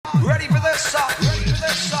Ready for this up? Ready for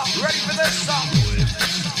this up? Ready for this up?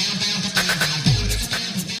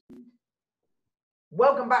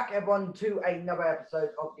 Welcome back, everyone, to another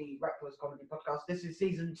episode of the Reckless Comedy Podcast. This is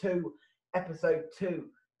season 2, episode 2.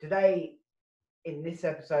 Today, in this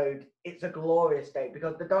episode, it's a glorious day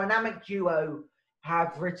because the dynamic duo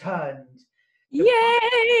have returned. Yay!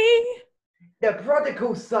 The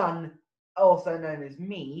prodigal son, also known as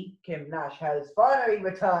me, Kim Nash, has finally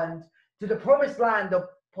returned to the promised land of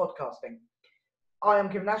podcasting. I am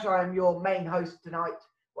Kim Nash. I am your main host tonight.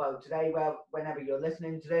 Well, today, whenever you're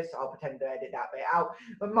listening to this, I'll pretend to edit that bit out.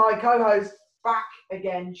 But my co-host back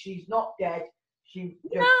again. She's not dead.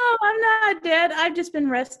 No, I'm not dead. I've just been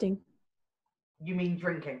resting. You mean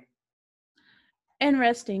drinking? And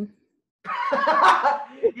resting.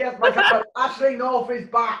 Yes, my co-host Ashley North is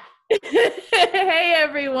back. Hey,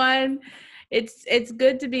 everyone. It's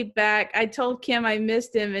good to be back. I told Kim I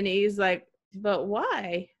missed him, and he's like, but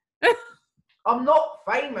why? I'm not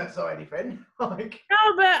famous or anything. Like,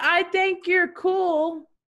 no, but I think you're cool.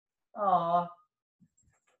 Aw.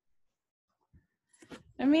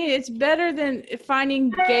 I mean, it's better than finding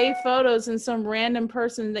gay photos in some random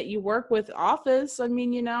person that you work with office. I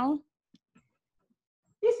mean, you know.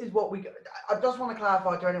 This is what I just want to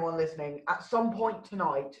clarify to anyone listening. At some point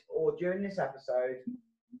tonight or during this episode,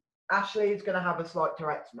 Ashley is going to have a slight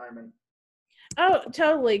Tourette's moment. Oh,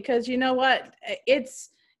 totally. Because you know what?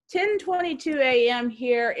 It's 10:22 a.m.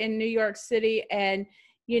 here in New York City, and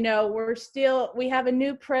you know we have a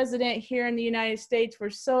new president here in the United States. We're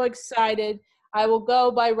so excited. I will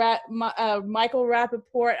go by Michael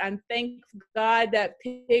Rappaport. I'm thank God that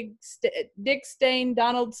Dick Stain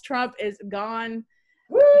Donald Trump is gone.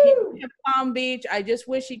 He's in Palm Beach. I just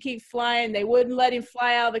wish he'd keep flying. They wouldn't let him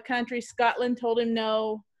fly out of the country. Scotland told him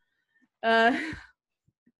no.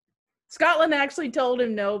 Scotland actually told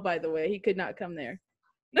him no, by the way. He could not come there.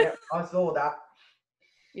 Yeah, I saw that.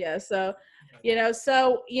 Yeah, so,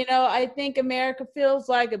 I think America feels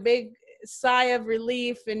like a big sigh of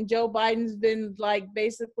relief, and Joe Biden's been like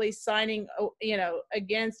basically signing,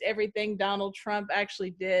 against everything Donald Trump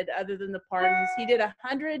actually did other than the pardons. He did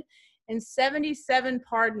 177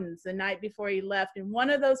 pardons the night before he left, and one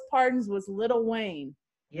of those pardons was Lil Wayne.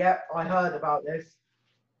 Yeah, I heard about this.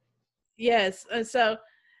 Yes, so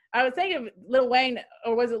I was thinking of Lil Wayne,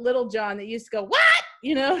 or was it Little John that used to go, what?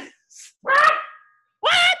 What?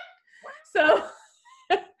 So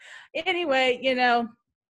anyway,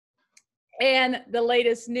 and the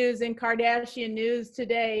latest news in Kardashian news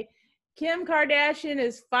today, Kim Kardashian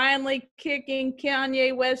is finally kicking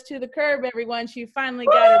Kanye West to the curb, everyone. She finally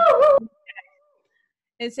got it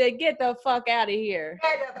and said, get the fuck out of here.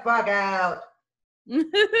 Get the fuck out.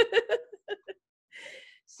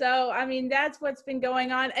 So, I mean, that's what's been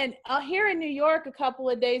going on. And here in New York a couple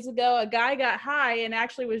of days ago, a guy got high and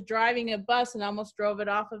actually was driving a bus and almost drove it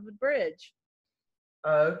off of a bridge.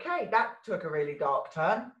 Okay, that took a really dark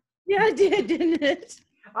turn. Yeah, it did, didn't it?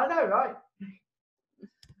 I know, right?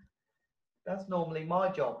 That's normally my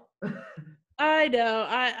job. I know.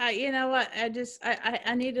 I you know what? I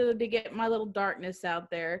needed to get my little darkness out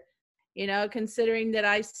there. Considering that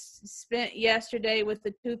I spent yesterday with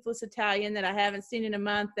the toothless Italian that I haven't seen in a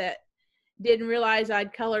month that didn't realize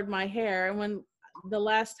I'd colored my hair. And when the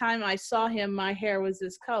last time I saw him, my hair was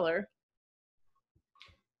this color.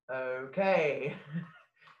 Okay.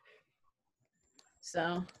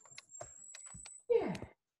 So. Yeah.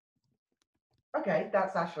 Okay,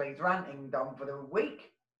 that's Ashley's ranting done for the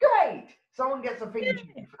week. Great! Someone gets a theme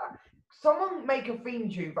tune for that. Someone make a theme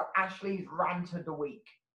tune for Ashley's rant of the week.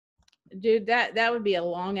 Dude, that would be a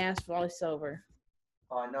long ass voiceover.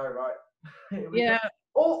 I know, right? Yeah.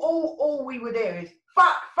 All we would hear is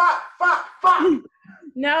fuck, fuck, fuck, fuck.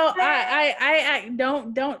 No, I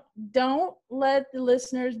don't let the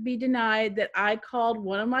listeners be denied that I called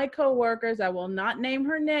one of my coworkers, I will not name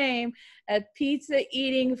her name, a pizza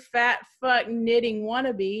eating fat fuck knitting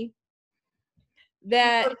wannabe.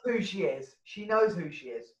 That she knows who she is. She knows who she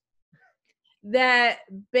is. That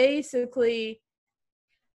basically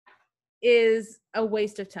is a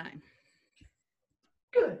waste of time.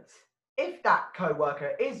 Good. If that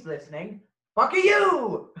coworker is listening, fuck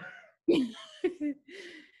you.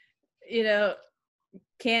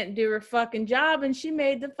 Can't do her fucking job, and she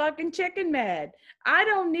made the fucking chicken mad. I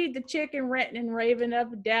don't need the chicken ranting and raving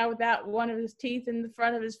up and down without one of his teeth in the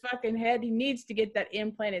front of his fucking head. He needs to get that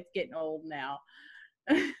implant. It's getting old now.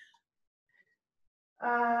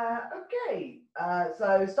 Okay.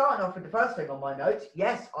 So starting off with the first thing on my notes,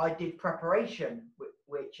 yes, I did preparation,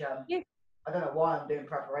 which Yeah. I don't know why I'm doing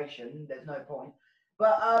preparation. There's no point.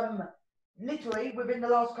 But literally within the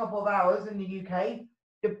last couple of hours in the UK,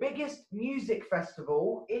 the biggest music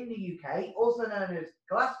festival in the UK, also known as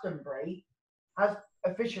Glastonbury, has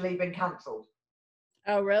officially been cancelled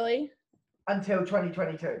Oh, really? until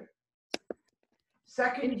 2022.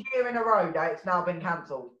 Second year in a row that it's now been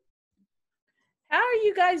cancelled. How are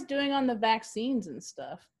you guys doing on the vaccines and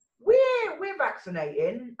stuff? We're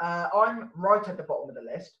vaccinating. I'm right at the bottom of the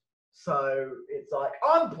list, so it's like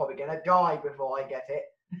I'm probably gonna die before I get it.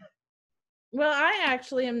 Well, I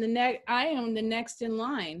actually am I am the next in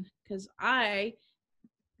line because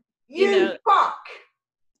You fuck!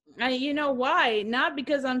 you know why? Not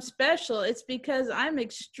because I'm special. It's because I'm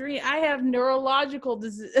extreme. I have neurological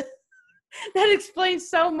disease. That explains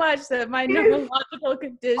so much that my neurological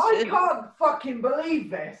condition. I can't fucking believe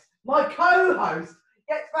this. My co-host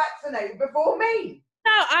gets vaccinated before me.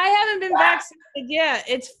 No, I haven't been vaccinated yet.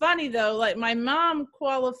 It's funny though. Like my mom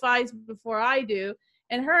qualifies before I do,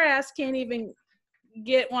 and her ass can't even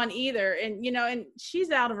get one either. And and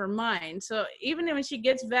she's out of her mind. So even when she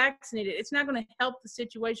gets vaccinated, it's not going to help the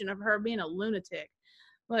situation of her being a lunatic.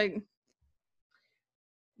 Like.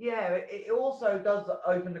 Yeah, it also does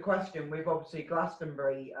open the question with obviously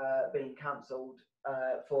Glastonbury being cancelled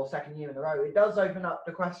for second year in a row. It does open up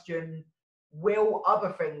the question: will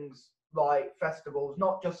other things like festivals,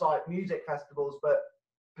 not just like music festivals, but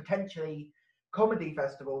potentially comedy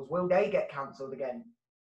festivals, will they get cancelled again?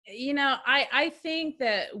 I think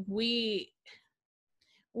that we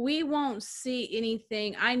won't see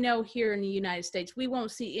anything. I know here in the United States, we won't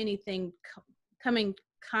see anything coming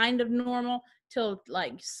kind of normal till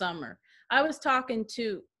like summer. I was talking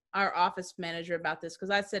to our office manager about this because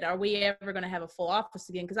I said, are we ever going to have a full office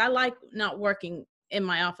again? Because I like not working in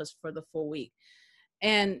my office for the full week.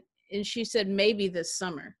 And she said, maybe this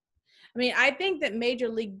summer. I mean, I think that Major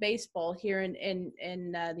League Baseball here in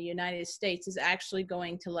the United States is actually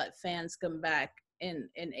going to let fans come back in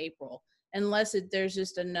April, unless there's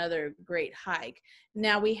just another great hike.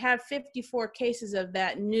 Now, we have 54 cases of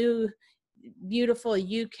that new beautiful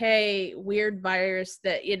UK weird virus,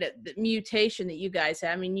 that the mutation that you guys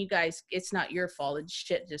have. I mean, you guys, it's not your fault. It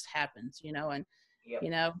shit just happens, and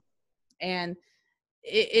Yep. And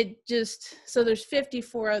it just, so there's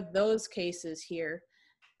 54 of those cases here.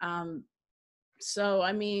 So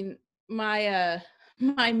I mean, my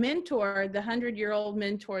mentor, the 100-year-old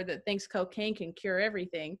mentor that thinks cocaine can cure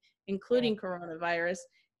everything, including coronavirus,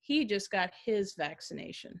 he just got his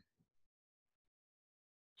vaccination.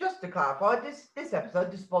 Just to clarify, this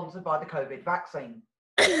episode is sponsored by the COVID vaccine.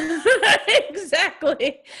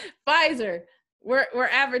 Exactly. Pfizer. We're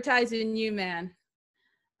advertising you, man.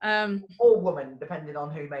 Or woman, depending on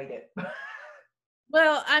who made it.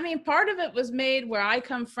 Well, I mean, part of it was made where I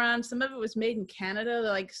come from. Some of it was made in Canada.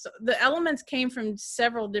 Like, so the elements came from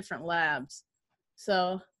several different labs.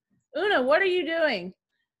 So, Una, what are you doing?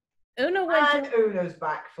 Una's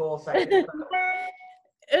back for seconds.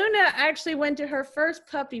 Una actually went to her first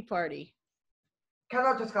puppy party. Can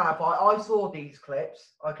I just clarify? I saw these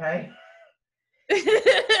clips, okay?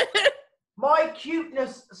 My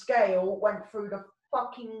cuteness scale went through the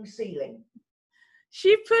fucking ceiling.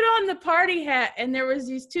 She put on the party hat, and there was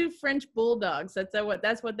these two French bulldogs.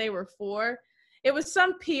 That's what they were for. It was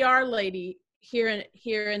some PR lady here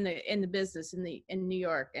in the business in New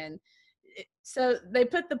York, and so they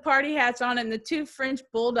put the party hats on, and the two French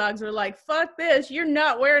bulldogs were like, "Fuck this! You're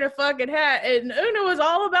not wearing a fucking hat." And Una was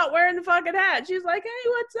all about wearing the fucking hat. She's like, "Hey,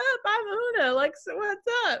 what's up? I'm Una. Like, so what's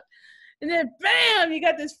up?" And then, bam! You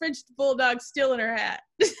got this French bulldog still in her hat.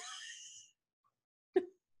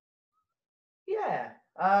 Yeah.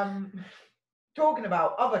 Talking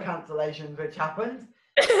about other cancellations which happened.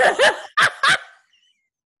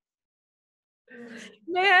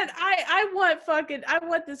 Man, I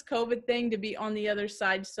want this COVID thing to be on the other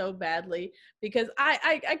side so badly, because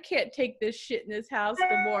I can't take this shit in this house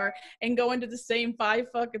anymore and go into the same 5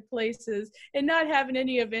 fucking places and not having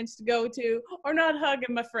any events to go to or not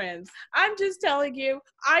hugging my friends. I'm just telling you,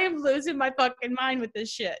 I am losing my fucking mind with this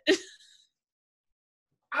shit.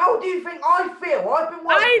 How do you think I feel? I've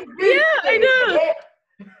been I know.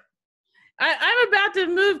 I'm about to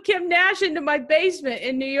move Kim Nash into my basement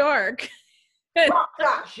in New York. Fuck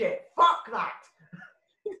that shit. Fuck that.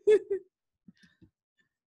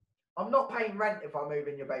 I'm not paying rent if I move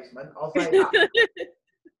in your basement. I'll say that.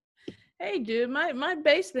 Hey, dude, my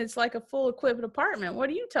basement's like a full equipped apartment. What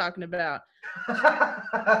are you talking about?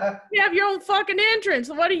 You have your own fucking entrance.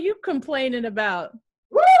 What are you complaining about?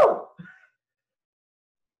 Woo!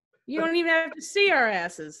 You don't even have to see our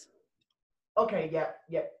asses. Okay,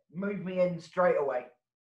 yeah. Move me in straight away.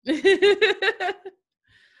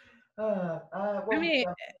 I mean,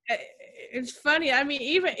 it's funny. I mean,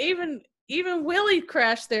 even Willie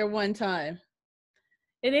crashed there one time.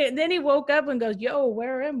 And then he woke up and goes, "Yo,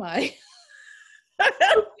 where am I?"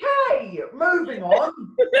 Okay, moving on.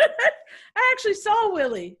 I actually saw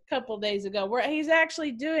Willie a couple days ago, where he's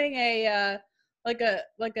actually doing a like a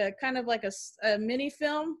kind of like a mini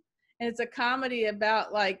film, and it's a comedy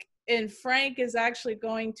about like, and Frank is actually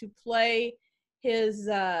going to play his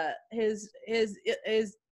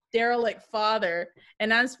derelict father,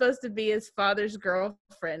 and I'm supposed to be his father's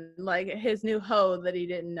girlfriend, like his new hoe that he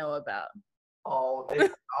didn't know about.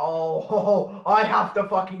 I have to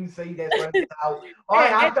fucking see this when it's out. I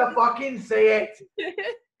have to fucking see it.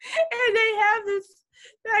 And they have this,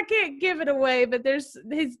 I can't give it away, but there's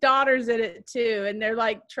his daughter's in it too, and they're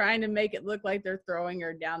like trying to make it look like they're throwing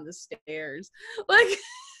her down the stairs. Like,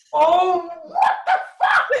 Oh, what the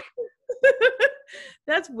fuck?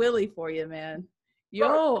 that's Willie for you, man.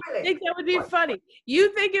 Yo, Really? I think that would be funny.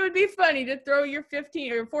 You think it would be funny to throw your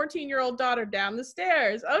 15 or 14-year-old daughter down the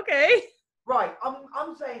stairs? Okay. Right,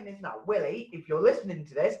 I'm saying this now. Willie, if you're listening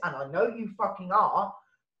to this, and I know you fucking are,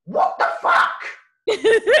 what the fuck?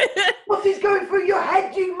 What is going through your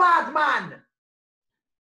head, you madman?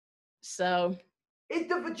 So. Is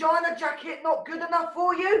the vagina jacket not good enough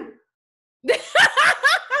for you?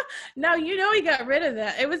 No, you know he got rid of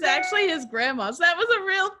that. It was actually his grandma's. That was a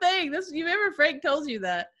real thing. This, you remember Frank told you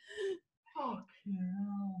that. Fuck you.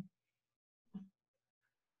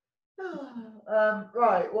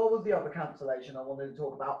 Right, what was the other cancellation I wanted to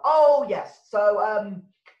talk about? Oh yes, so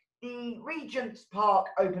the Regent's Park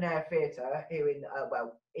Open Air Theatre here in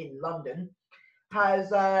London has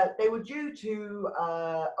they were due to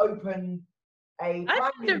open a I've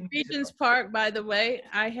brand been new to Regent's musical. Park, by the way.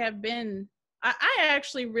 I have been. I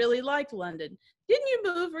actually really like London. Didn't you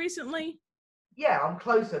move recently? Yeah, I'm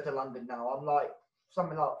closer to London now. I'm like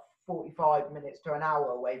something like 45 minutes to an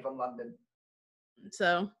hour away from London.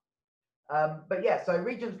 So. But yeah, so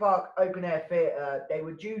Regent's Park Open Air Theatre, they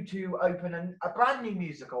were due to open a brand new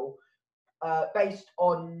musical based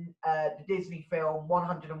on the Disney film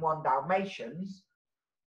 101 Dalmatians.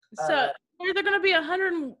 So are there going to be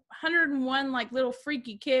 101 like little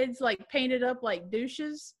freaky kids like painted up like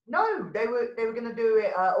douches? No, they were going to do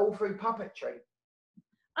it all through puppetry.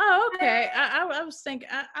 Oh, okay. I was thinking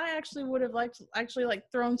I actually would have liked like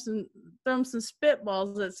thrown some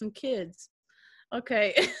spitballs at some kids.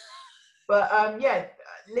 Okay. But yeah,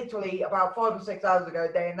 literally about 5 or 6 hours ago,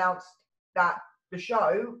 they announced that the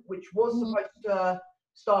show, which was supposed to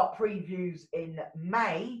start previews in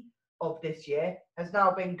May of this year, has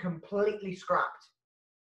now been completely scrapped.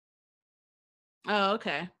 Oh,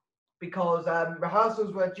 okay. Because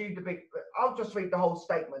rehearsals were due to be. I'll just read the whole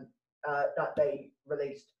statement that they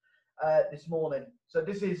released this morning. So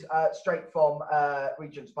this is straight from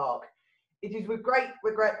Regent's Park. It is with great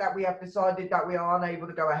regret that we have decided that we are unable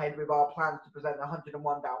to go ahead with our plans to present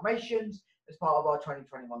 101 Dalmatians as part of our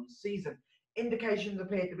 2021 season. Indications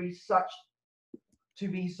appear to be such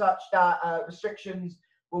that restrictions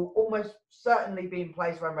will almost certainly be in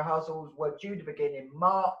place when rehearsals were due to begin in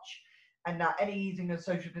March, and that any easing of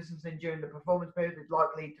social distancing during the performance period is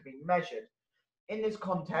likely to be measured. In this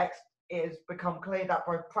context, it has become clear that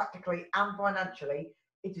both practically and financially,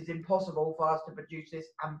 it is impossible for us to produce this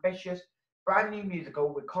ambitious brand new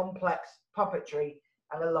musical with complex puppetry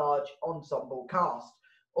and a large ensemble cast.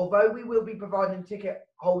 Although we will be providing ticket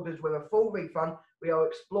holders with a full refund, we are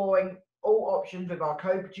exploring all options with our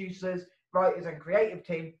co-producers, writers and creative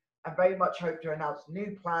team, and very much hope to announce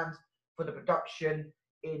new plans for the production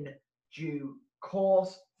in due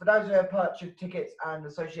course. For those who have purchased tickets and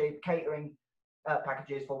associated catering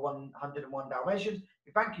packages for 101 Dalmatians,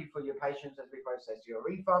 we thank you for your patience as we process your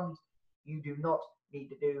refund. You do not need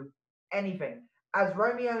to do anything. As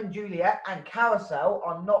Romeo and Juliet and Carousel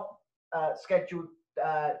are not scheduled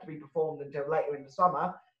to be performed until later in the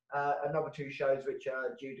summer, another two shows which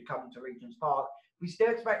are due to come to Regent's Park, we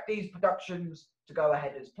still expect these productions to go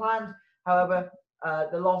ahead as planned. However,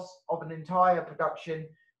 the loss of an entire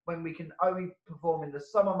production when we can only perform in the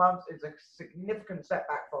summer months is a significant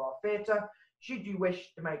setback for our theatre. Should you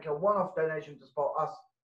wish to make a one-off donation to support us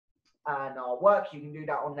and our work, you can do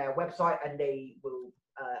that on their website and they will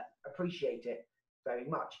appreciate it very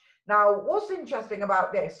much. Now, what's interesting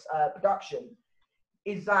about this production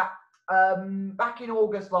is that back in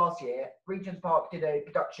August last year, Regent's Park did a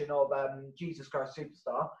production of Jesus Christ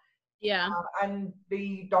Superstar. Yeah. And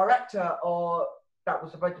the director that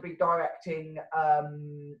was supposed to be directing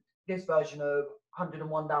this version of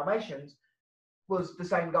 101 Dalmatians was the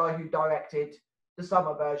same guy who directed the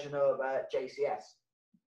summer version of JCS.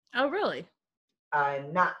 Oh, really?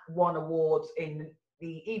 And that won awards in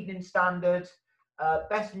the Evening Standard,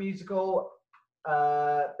 Best Musical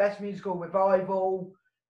Revival,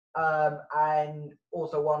 and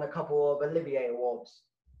also won a couple of Olivier Awards.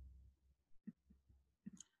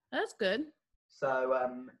 That's good.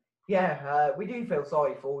 So, we do feel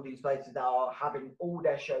sorry for all these places that are having all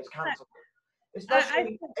their shows cancelled.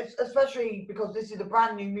 Especially because this is a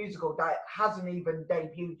brand new musical that hasn't even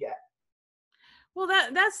debuted yet. Well,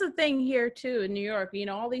 that's the thing here too in New York. You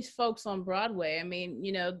know, all these folks on Broadway. I mean,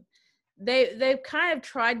 you know, they've kind of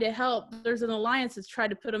tried to help. There's an alliance that's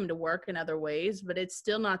tried to put them to work in other ways, but it's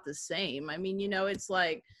still not the same. I mean, you know, it's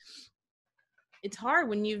like it's hard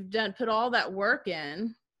when you've put all that work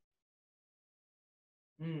in.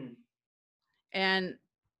 And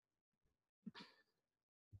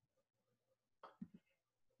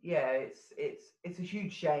yeah, it's a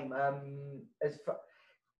huge shame.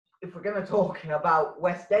 If we're going to talk about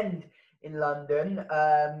West End in London,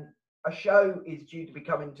 a show is due to be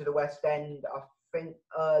coming to the West End.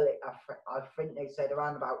 I think they said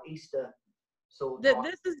around about Easter. So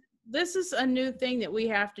this is a new thing that we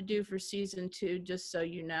have to do for season 2, just so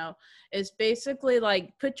you know. Is basically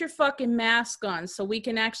like, put your fucking mask on so we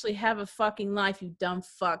can actually have a fucking life, you dumb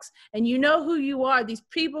fucks. And you know who you are. These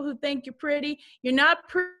people who think you're pretty, you're not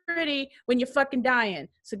pretty when you're fucking dying.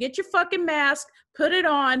 So get your fucking mask, put it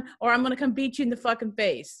on, or I'm gonna come beat you in the fucking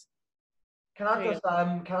face. Can I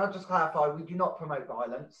just clarify? We do not promote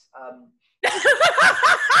violence.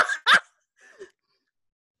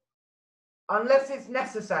 Unless it's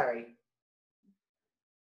necessary.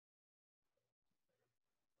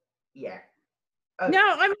 Yeah. Okay.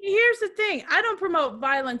 No, I mean, here's the thing. I don't promote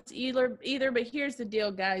violence either, but here's the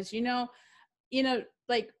deal, guys. You know,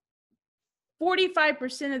 like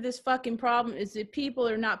 45% of this fucking problem is that people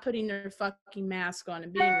are not putting their fucking mask on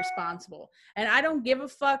and being responsible. And I don't give a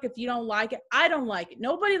fuck if you don't like it. I don't like it.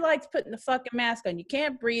 Nobody likes putting the fucking mask on. You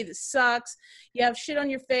can't breathe. It sucks. You have shit on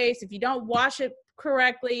your face. If you don't wash it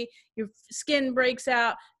correctly, your skin breaks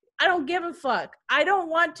out. I don't give a fuck. I don't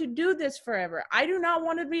want to do this forever. I do not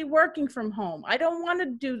want to be working from home. I don't want to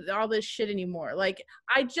do all this shit anymore. Like,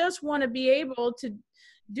 I just want to be able to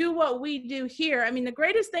do what we do here. I mean, the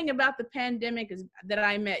greatest thing about the pandemic is that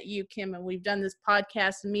I met you, Kim, and we've done this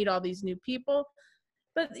podcast and meet all these new people.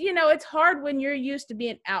 But, you know, it's hard when you're used to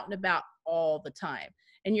being out and about all the time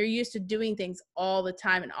and you're used to doing things all the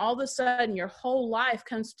time. And all of a sudden your whole life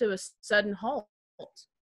comes to a sudden halt.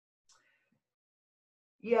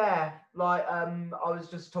 Yeah, like I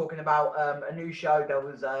was just talking about a new show that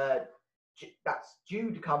was that's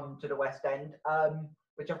due to come to the West End,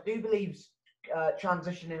 which I do believe's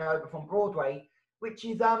transitioning over from Broadway, which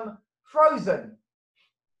is Frozen.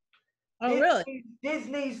 Oh, really?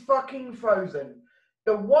 Disney's fucking Frozen.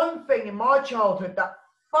 The one thing in my childhood that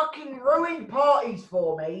fucking ruined parties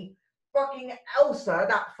for me, fucking Elsa,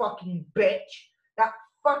 that fucking bitch, that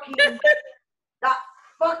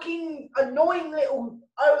fucking annoying little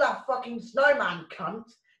Olaf fucking snowman cunt,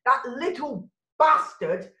 that little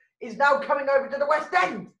bastard is now coming over to the West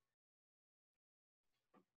End.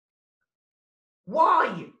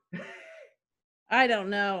 Why? I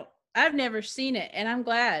don't know. I've never seen it, and I'm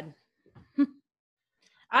glad.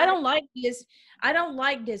 I don't like this. I don't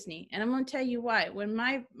like Disney, and I'm going to tell you why.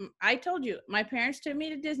 I told you, my parents took me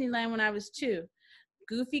to Disneyland when I was 2.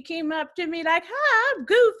 Goofy came up to me like, "Hi, I'm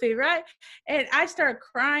Goofy," right? And I started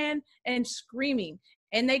crying and screaming,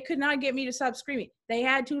 and they could not get me to stop screaming. They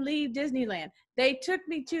had to leave Disneyland. They took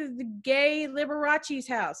me to the gay Liberace's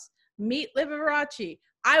house. Meet Liberace.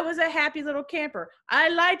 I was a happy little camper. I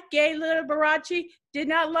liked gay Liberace, did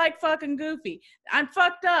not like fucking Goofy. I'm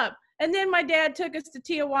fucked up. And then my dad took us to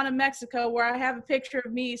Tijuana, Mexico, where I have a picture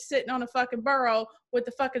of me sitting on a fucking burro with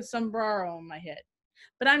the fucking sombrero on my head.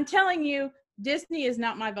 But I'm telling you, Disney is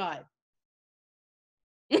not my vibe.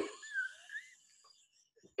 It's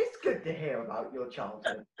good to hear about your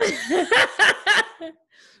childhood.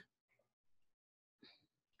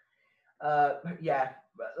 Yeah,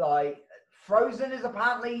 like Frozen is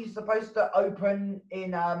apparently supposed to open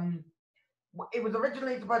in it was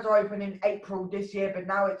originally supposed to open in April this year, but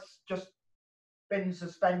now it's just been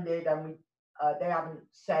suspended, and they haven't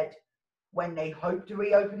said when they hope to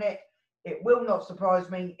reopen it. It will not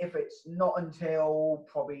surprise me if it's not until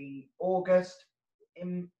probably August,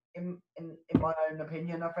 in my own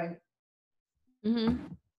opinion, I think. Mm-hmm.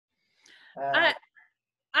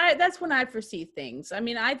 That's when I foresee things. I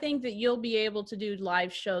mean, I think that you'll be able to do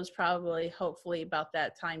live shows probably, hopefully, about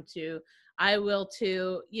that time too. I will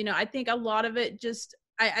too. You know, I think a lot of it just,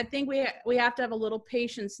 I think we have to have a little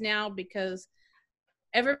patience now, because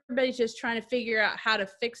everybody's just trying to figure out how to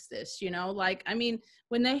fix this, you know? Like, I mean,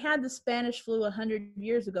 when they had the Spanish flu 100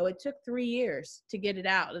 years ago, it took 3 years to get it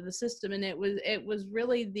out of the system. And it was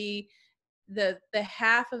really the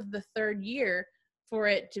half of the third year for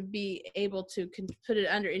it to be able to put it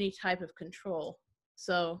under any type of control.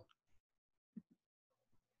 So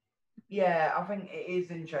yeah, I think it is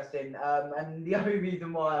interesting. And the only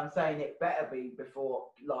reason why I'm saying it better be before,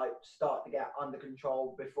 like, start to get under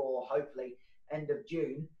control before hopefully end of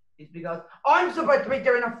June is because I'm supposed to be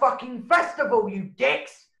doing a fucking festival, you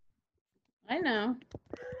dicks. I know.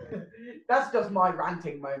 That's just my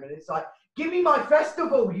ranting moment. It's like, give me my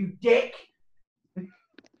festival, you dick.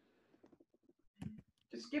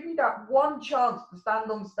 Just give me that one chance to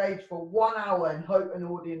stand on stage for 1 hour and hope an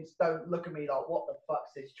audience don't look at me like, what the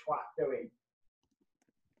fuck's this twat doing?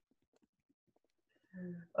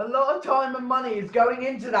 A lot of time and money is going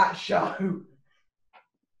into that show.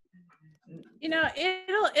 You know,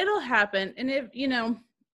 it'll happen. And if, you know,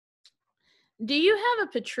 do you have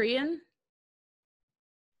a Patreon?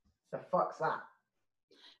 The fuck's that?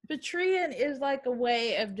 Patreon is like a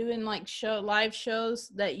way of doing like live shows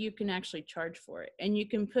that you can actually charge for it. And you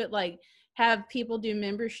can put like, have people do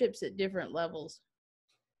memberships at different levels.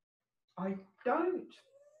 I don't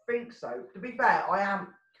think so. To be fair, I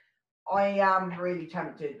am really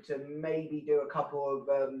tempted to maybe do a couple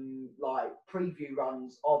of like preview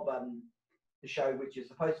runs of the show, which is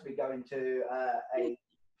supposed to be going to a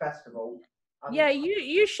festival. Yeah,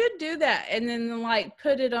 you should do that, and then like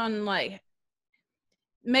put it on, like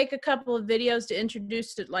make a couple of videos to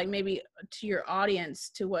introduce it, like maybe to your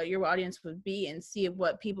audience, to what your audience would be, and see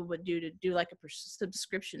what people would do to do like a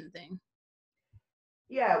subscription thing.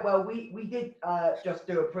 Yeah, well, we did just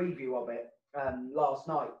do a preview of it last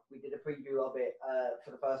night. We did a preview of it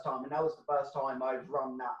for the first time, and that was the first time I've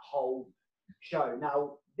run that whole show.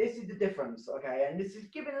 Now, this is the difference, okay? And this is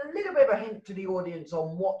giving a little bit of a hint to the audience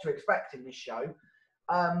on what to expect in this show.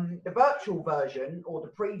 The virtual version, or the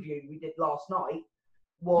preview we did last night,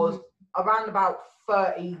 was around about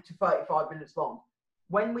 30 to 35 minutes long.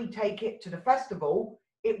 When we take it to the festival,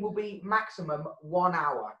 it will be maximum 1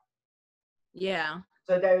 hour. Yeah.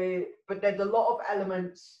 So there's a lot of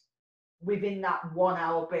elements within that 1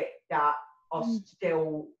 hour bit that are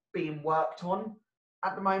still being worked on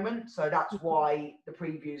at the moment. So that's why the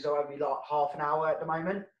previews are only like half an hour at the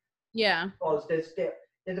moment. Yeah. Because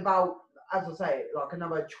there's about, as I say, like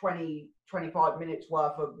another 20, 25 minutes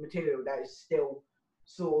worth of material that is still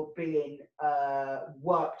sort of being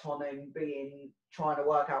worked on and trying to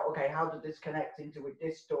work out, okay, how does this connect into with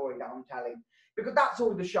this story that I'm telling? Because that's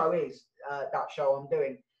all the show is, that show I'm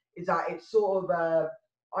doing, is that it's sort of,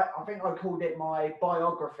 I think I called it my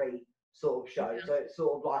biography sort of show. Yeah. So it's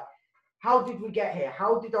sort of like, how did we get here?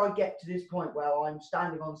 How did I get to this point where I'm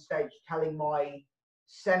standing on stage telling my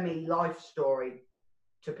semi-life story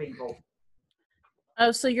to people?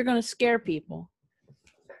 Oh, so you're going to scare people.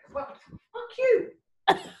 Well, fuck you.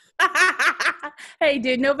 Hey,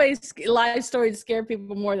 dude, nobody's life stories scare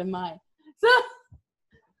people more than mine. So.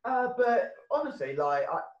 But honestly, like,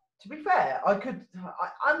 to be fair,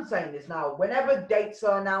 I'm saying this now. Whenever dates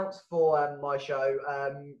are announced for my show,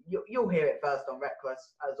 you'll hear it first on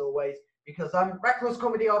Reckless, as always, because Reckless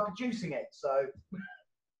Comedy are producing it. So.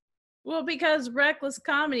 Well, because Reckless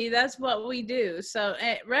Comedy, that's what we do. So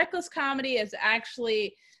Reckless Comedy is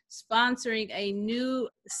actually sponsoring a new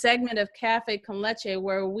segment of Cafe Con Leche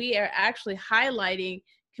where we are actually highlighting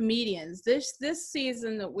comedians. This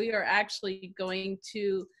season that we are actually going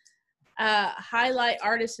to highlight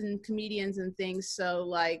artists and comedians and things. So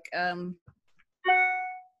like,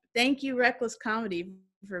 thank you, Reckless Comedy,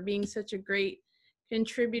 for being such a great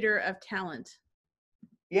contributor of talent.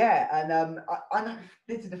 Yeah, and I know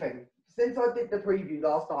this is the thing. Since I did the preview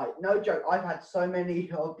last night, no joke, I've had so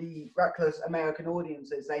many of the Reckless American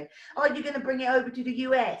audiences saying, "Oh, you're going to bring it over to the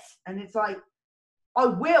US?" And it's like, I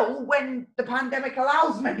will when the pandemic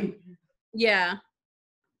allows me. Yeah.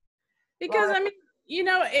 Because, I mean, you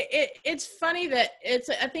know, it's funny that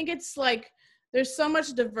I think it's like, there's so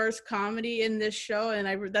much diverse comedy in this show,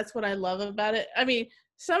 and that's what I love about it. I mean,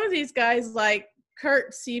 some of these guys, like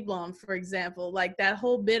Kurt Seablom, for example, like that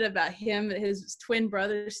whole bit about him, his twin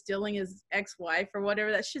brother stealing his ex-wife or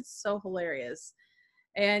whatever, that shit's so hilarious.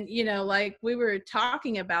 And, you know, like we were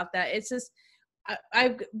talking about that, it's just,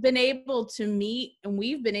 I've been able to meet, and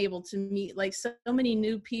we've been able to meet, like so many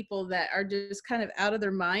new people that are just kind of out of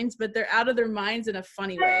their minds, but they're out of their minds in a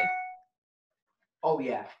funny way. Oh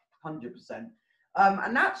yeah, 100%.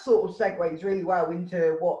 And that sort of segues really well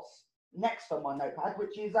into what's next on my notepad,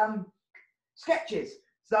 which is sketches.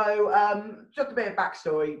 So just a bit of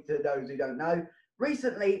backstory to those who don't know.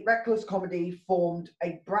 Recently, Reckless Comedy formed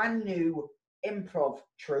a brand new improv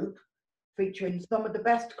troupe featuring some of the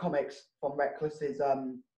best comics from Reckless's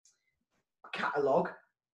catalogue,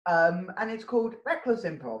 and it's called Reckless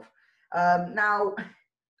Improv. Now,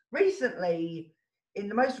 recently, in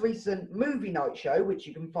the most recent movie night show, which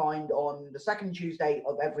you can find on the second Tuesday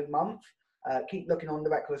of every month, keep looking on the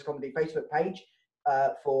Reckless Comedy Facebook page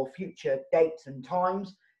for future dates and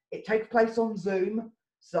times. It takes place on Zoom,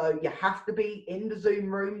 so you have to be in the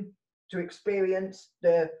Zoom room to experience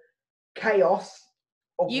the chaos.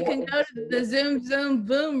 You can go to the Zoom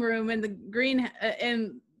Boom room in the green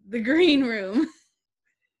room.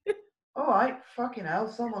 All right, fucking hell,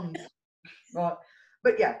 someone's right.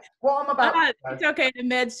 But yeah, what I'm about. It's okay. The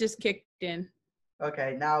meds just kicked in.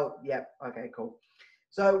 Okay, now, yeah, okay, cool.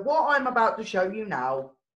 So what I'm about to show you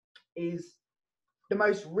now is the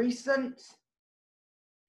most recent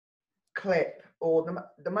clip, or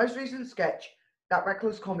the most recent sketch that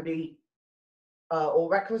Reckless Comedy or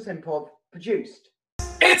Reckless Improv produced.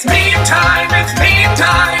 It's meme time, it's meme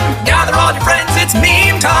time. Gather all your friends, it's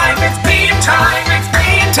meme time. It's meme time, it's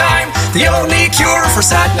meme time. The only cure for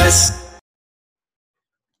sadness.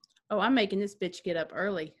 Oh, I'm making this bitch get up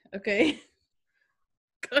early. Okay.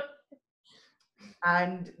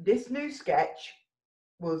 And this new sketch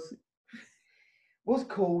was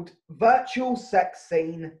called Virtual Sex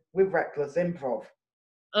Scene with Reckless Improv.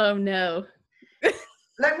 Oh no.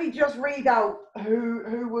 Let me just read out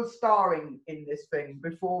who was starring in this thing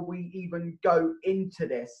before we even go into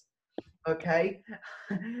this. Okay?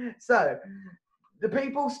 So, the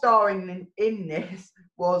people starring in this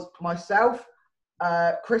was myself,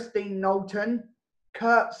 Christine Knowlton,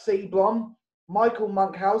 Kurt Seablom, Michael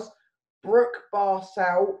Monkhouse, Brooke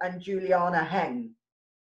Barcel, and Juliana Heng.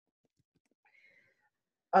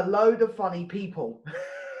 A load of funny people.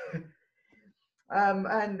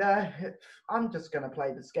 And I'm just going to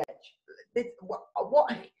play the sketch.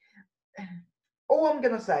 All I'm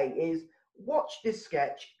going to say is watch this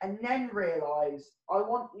sketch and then realise, I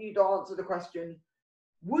want you to answer the question,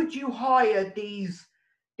 would you hire this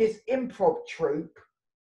improv troupe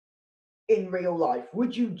in real life?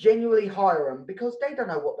 Would you genuinely hire them? Because they don't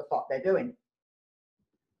know what the fuck they're doing.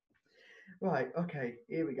 Right, okay,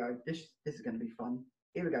 here we go. This is going to be fun.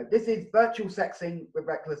 Here we go. This is Virtual Sexing with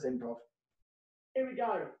Reckless Improv. Here we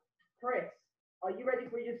go. Chris, are you ready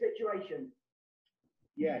for your situation?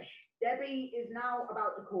 Yes. Debbie is now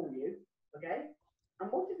about to call you, okay?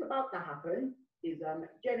 And what is about to happen is,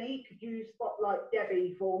 Jenny, could you spotlight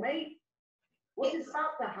Debbie for me? What is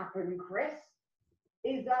about to happen, Chris,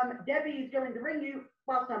 is Debbie is going to ring you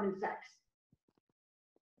whilst having sex.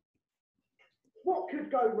 What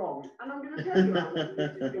could go wrong? And I'm going to tell you how long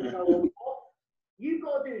this is going to go on for. You've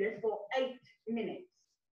got to do this for 8 minutes.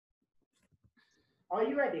 Are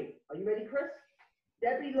you ready? Are you ready, Chris?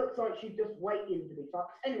 Debbie looks like she's just waiting to be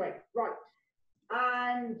fucked. Anyway, right.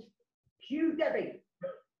 And cue Debbie.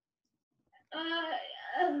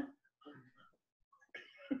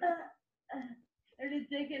 There's a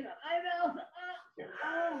dick in my mouth.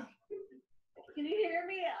 Can you hear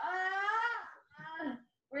me?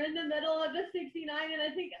 We're in the middle of the 69 and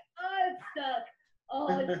I think, it's stuck.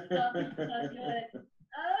 It's stuck. It's stuck. Good.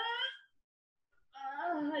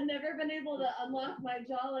 I've never been able to unlock my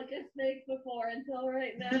jaw like a snake before until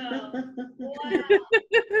right now. Wow.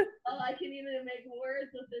 I can't even make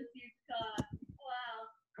words with this huge cock. Wow.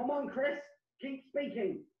 Come on, Chris. Keep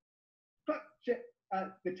speaking. Fuck, shit.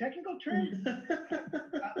 The technical term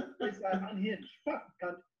is unhinged. Fuck,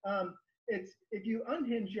 cunt. It's if you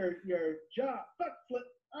unhinge your jaw. Fuck, flip.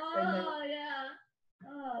 Yeah.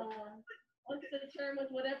 What's the term with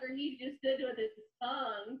whatever he just did with his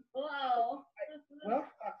tongue? Wow. Well,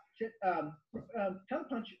 shit. Tongue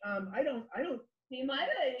punch. I don't. He might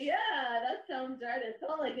have. Yeah, that sounds right. It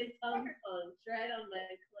felt like a tongue punch right on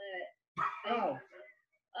my clit.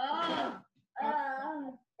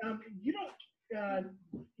 You don't.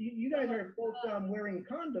 You guys are both wearing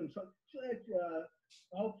condoms, so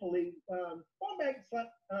hopefully, fall back,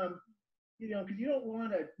 because you don't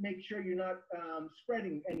want to make sure you're not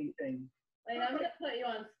spreading anything. Wait, I'm gonna put you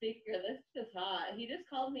on speaker. This is hot. He just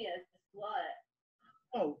called me a slut.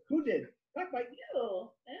 Oh, who did? Not by you.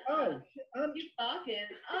 Yeah. Oh, shit. Keep talking.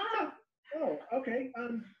 Oh, okay.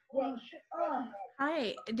 Well, shit.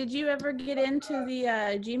 Hi. Did you ever get into the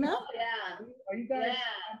Gmail? Oh, yeah. Are you guys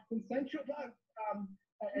consensual?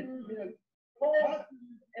 It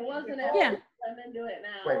wasn't. Yeah. I'm into it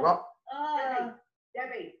now. Wait, what?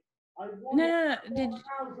 Debbie. No. Did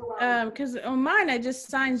because on mine it just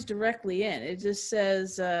signs directly in. It just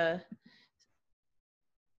says.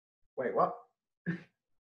 Wait, what?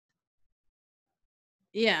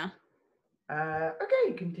 Yeah.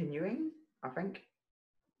 Okay, continuing. I think.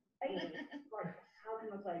 How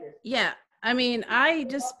can I say this? Yeah. I mean, I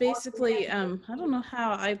just basically I don't know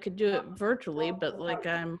how I could do it virtually, but like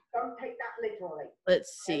Don't take that literally.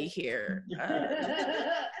 let's see here.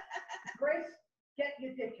 Chris, get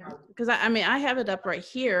Because I mean, I have it up right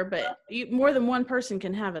here, but more than one person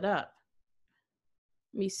can have it up.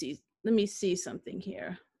 Let me see. Let me see something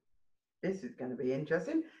here. This is going to be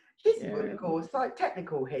interesting. This is what we call a slight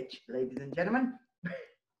technical hitch, ladies and gentlemen.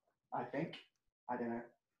 I think. I don't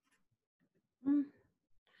know.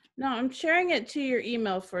 No, I'm sharing it to your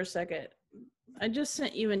email for a second. I just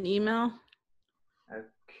sent you an email.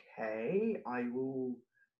 Okay, I will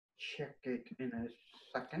check it in a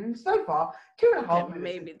second. So far, 2.5 minutes.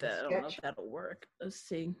 Maybe into the that. I don't know sketch. if that'll work. Let's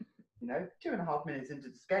see. 2.5 minutes into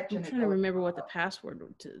the sketch. I'm trying to remember what the password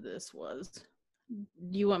to this was.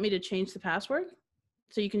 Do you want me to change the password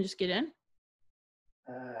so you can just get in?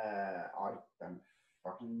 I don't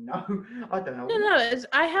fucking know. I don't know. No.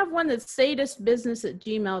 I have one that's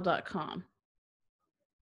sadistbusiness@gmail.com.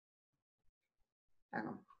 Hang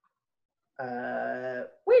on.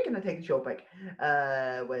 We're gonna take a short break.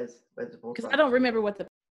 Where's the ball? Because I don't remember what the.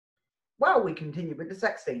 Well, we continue with the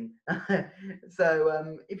sex scene.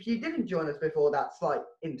 So, if you didn't join us before that slight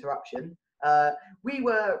interruption, we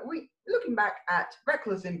were looking back at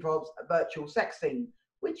Reckless Improv's virtual sex scene,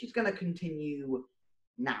 which is going to continue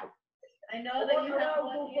now. I know that you have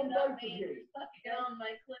lucky enough me fucking on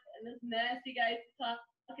my clip, and this nasty guy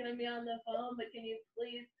talking to me on the phone, but can you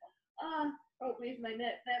please, squeeze my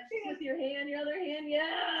neck with your hand, your other hand,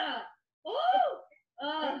 yeah! Oh,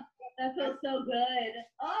 that feels so good.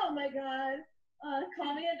 Oh my God.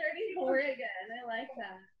 Call me a dirty whore again. I like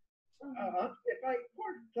that.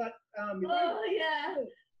 Oh yeah.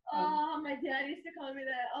 Oh, my dad used to call me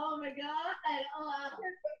that. Oh my God.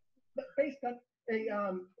 Based on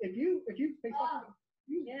if you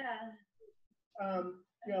yeah.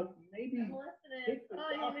 Maybe. I'm listening.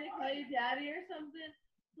 Oh, you want me to call you daddy or something?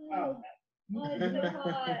 It's so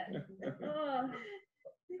hot.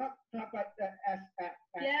 Talk like that.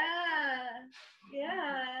 Yeah.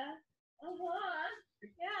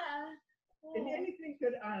 And anything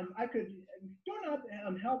that I could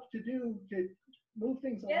help to do to move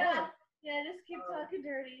things along. Yeah, just keep talking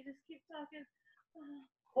dirty. Just keep talking.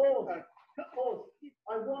 Pause.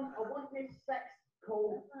 I want this sex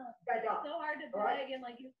call sped up. So hard to brag and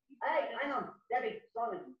like you. Hey, hang on, Debbie,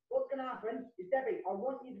 Simon. What's gonna happen is, Debbie, I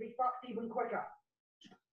want you to be fucked even quicker.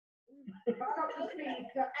 Back up the speed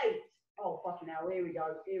to 8. Oh fucking hell! Here we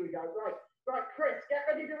go. Right, Chris, get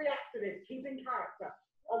ready to react to this. Keep in character.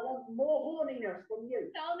 I want more horniness from you.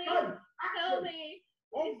 Tell me. Oh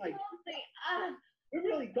my. We're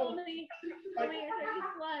really Tell me you're dirty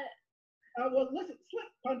slut. Well, listen, Slip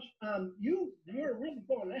Punch. You're really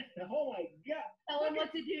going. Oh my God. Tell him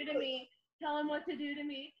what to do to me.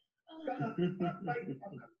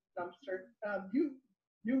 Dumpster.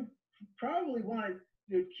 You probably want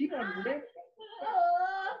to keep on living.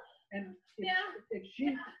 And if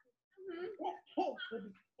she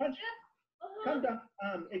punch, come down.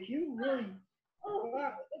 If you really,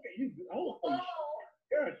 look at you. Oh,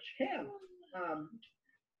 you're a champ.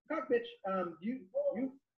 Cock bitch.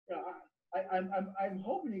 I'm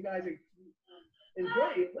hoping you guys are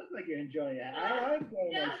enjoying it. It looks like you're enjoying it. I'm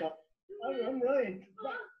enjoying myself. I'm really.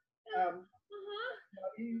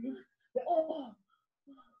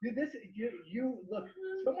 You look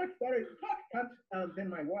so much better than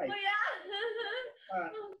my wife.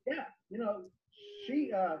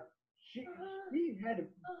 She had a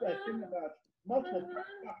thing about multiple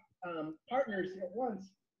partners at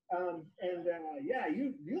once.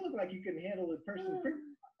 You look like you can handle a person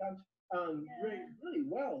really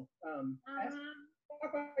well.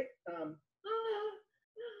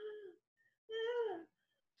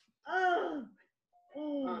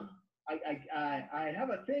 I have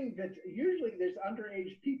a thing that usually there's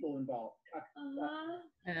underage people involved.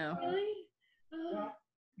 I know. Really? Well,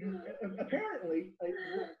 apparently, that's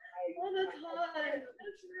hot.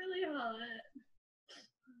 That's really hot.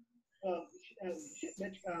 Shit,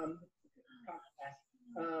 bitch.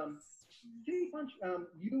 Punch.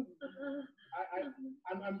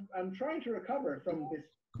 I'm trying to recover from this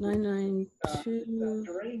 992.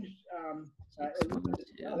 deranged. There you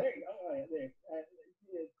go. There.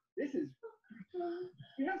 This is.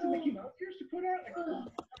 You have some Mickey Mouse ears to put on.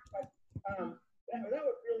 That would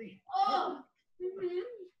really.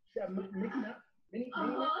 Mickey Mouse. Minnie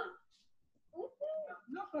Mouse.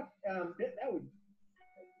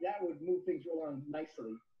 That would move things along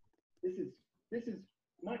nicely. This is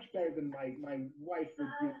much better than my wife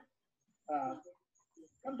would do.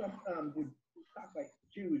 Sometimes would talk like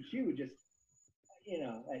she would just,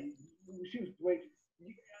 she was wait.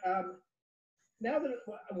 Now that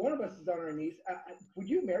one of us is on our knees, would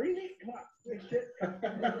you marry me? Come on, shit. Right,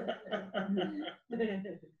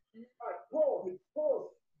 pause.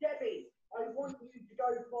 Debbie, I want you to go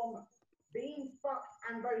from being fucked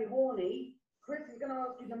and very very horny, Chris is going to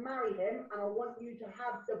ask you to marry him, and I want you to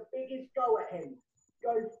have the biggest go at him.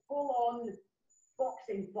 Go full-on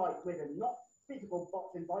boxing fight with him. Not physical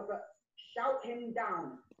boxing fight, but shout him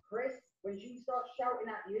down. Chris, when she starts shouting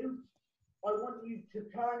at you, I want you to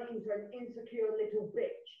turn into an insecure little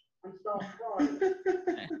bitch and start crying.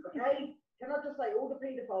 Okay? Can I just say, all the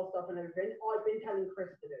paedophile stuff and everything, I've been telling Chris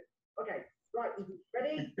to do. Okay, right,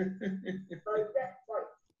 ready? So, right,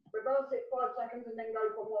 reverse it 5 seconds and then go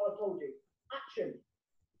from what I told you. Action.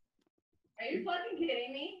 Are you fucking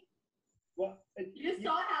kidding me? Well, You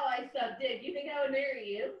saw how I sucked dick. You think I would marry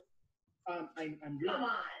you? I'm Come on.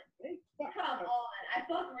 Hey, fuck. Come on. I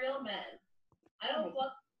fuck real men. I don't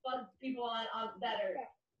fuck people on that are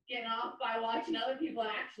getting off by watching other people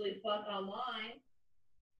actually fuck online.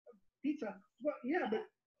 Pizza. Well, yeah, but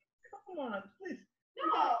come on, please.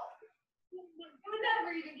 No. You would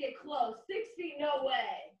never even get close. 6 feet, no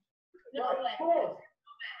way. No Right, way. pause.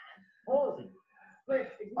 Pause. Chris,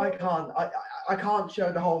 I can't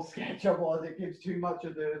show the whole sketch, otherwise it gives too much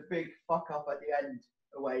of the big fuck up at the end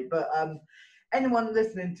away. But anyone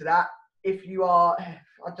listening to that, if you are,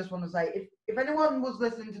 I just want to say, if anyone was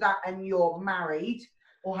listening to that and you're married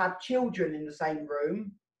or have children in the same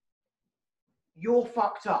room, you're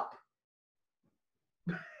fucked up.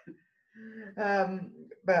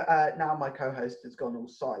 But now my co-host has gone all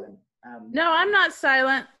silent. No, I'm not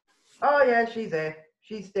silent. Oh yeah, she's here.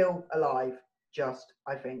 She's still alive. Just,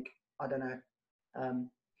 I think. I don't know.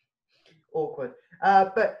 Awkward.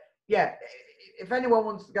 But yeah, if anyone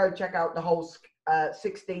wants to go check out the whole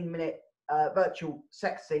 16-minute virtual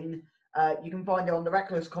sex scene, you can find it on the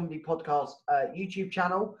Reckless Comedy Podcast YouTube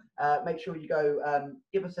channel. Make sure you go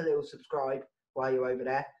give us a little subscribe while you're over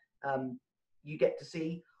there. You get to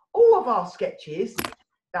see all of our sketches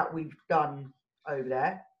that we've done over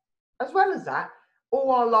there. As well as that,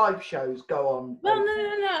 all our live shows go on. Well, no.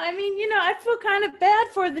 I mean, I feel kind of bad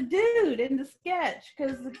for the dude in the sketch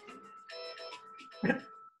because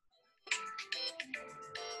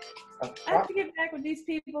I have to get back with these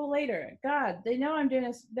people later. God, they know I'm doing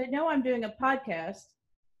a podcast.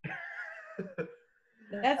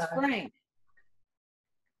 That's Frank.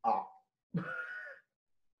 Oh.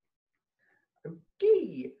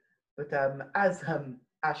 Okay. But as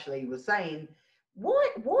Ashley was saying, why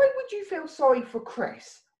would you feel sorry for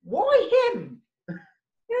Chris? Why him?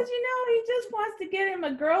 Because he just wants to get him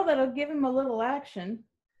a girl that'll give him a little action.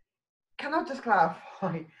 Can I just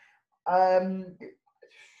clarify?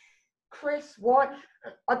 Chris, why?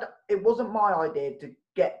 It wasn't my idea to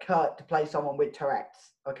get Kurt to play someone with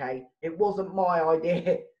Tourette's. Okay, it wasn't my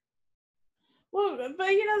idea. Well, but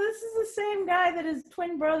this is the same guy that his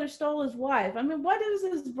twin brother stole his wife. I mean, what does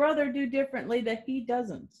his brother do differently that he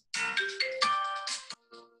doesn't?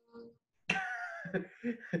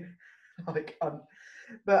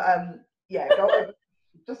 Yeah, go over.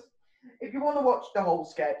 Just if you want to watch the whole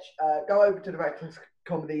sketch, go over to the Reckless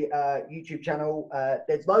Comedy YouTube channel.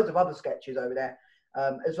 There's loads of other sketches over there,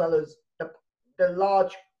 as well as the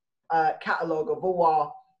large catalogue of all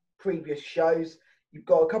our previous shows. You've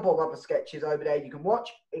got a couple of other sketches over there you can watch,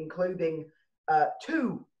 including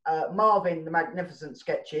 2 Marvin the Magnificent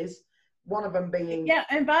sketches. One of them being... Yeah,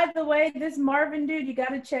 and by the way, this Marvin dude, you got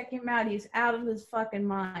to check him out. He's out of his fucking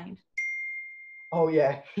mind. Oh,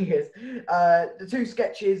 yeah, he is. The 2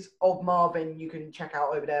 sketches of Marvin you can check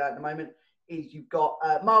out over there at the moment is you've got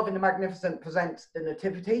Marvin the Magnificent presents The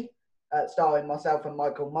Nativity, starring myself and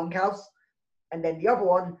Michael Monkhouse. And then the other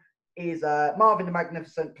one is Marvin the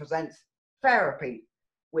Magnificent presents Therapy,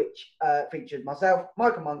 which features myself,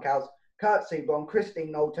 Michael Monkhouse, Kurt Seaborn,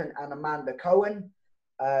 Christine Knowlton, and Amanda Cohen.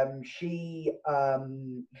 She's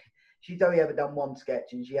only ever done 1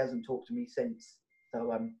 sketch and she hasn't talked to me since.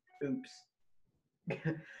 So, oops.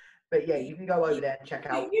 But yeah, you can go over there and check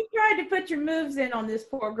out. You tried to put your moves in on this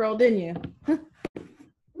poor girl, didn't you?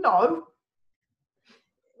 No.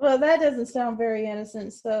 Well, that doesn't sound very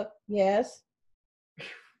innocent, so yes.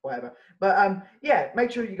 Whatever. But yeah,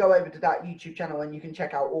 make sure you go over to that YouTube channel and you can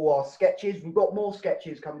check out all our sketches. We've got more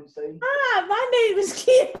sketches coming soon. My name is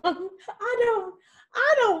Kim. I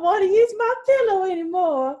don't want to use my pillow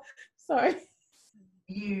anymore. Sorry.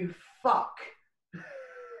 You fuck.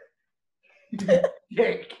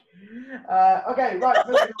 Dick. Okay,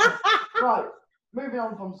 right. Moving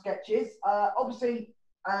on from sketches. Obviously,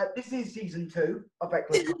 this is season 2 of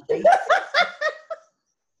Reckless Comedy.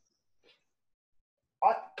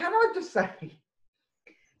 Can I just say,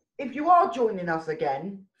 if you are joining us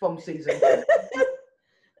again from season 2,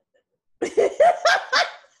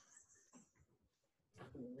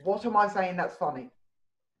 what am I saying that's funny?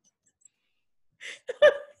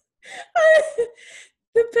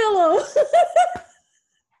 The pillow.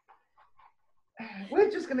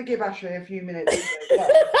 We're just going to give Ashley a few minutes.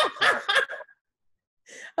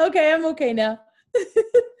 Okay, I'm okay now.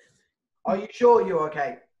 Are you sure you're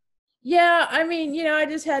okay? Yeah, I mean, I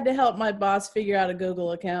just had to help my boss figure out a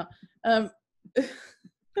Google account.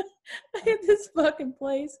 This fucking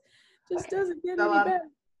place just doesn't get any better.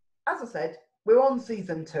 As I said, we're on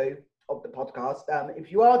season 2 of the podcast.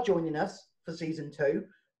 If you are joining us for season 2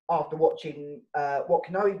 after watching what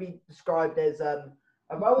can only be described as a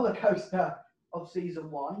roller coaster of season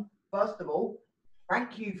 1, first of all,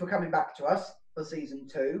 thank you for coming back to us for season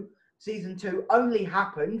 2. Season 2 only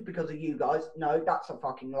happened because of you guys. No, that's a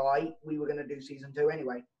fucking lie. We were going to do season 2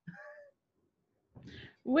 anyway.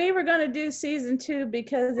 We were going to do season 2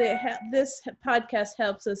 because this podcast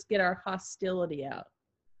helps us get our hostility out.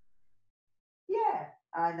 Yeah,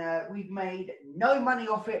 and we've made no money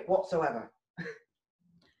off it whatsoever.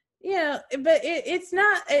 Yeah, but it's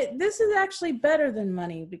not. This is actually better than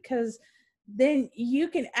money because then you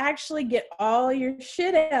can actually get all your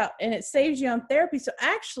shit out and it saves you on therapy. So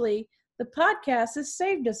actually, the podcast has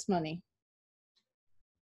saved us money.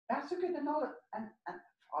 That's a good knowledge. And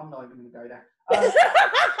I'm not even going to go there.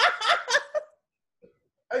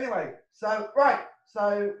 Anyway, so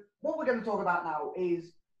what we're going to talk about now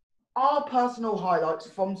is our personal highlights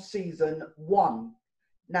from season 1.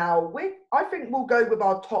 Now, I think we'll go with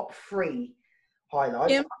our top 3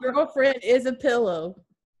 highlights. Kim's girlfriend is a pillow.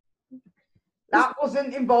 That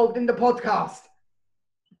wasn't involved in the podcast.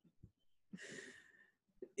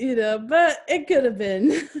 But it could have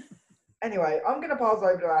been. Anyway, I'm going to pass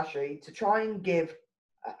over to Ashley to try and give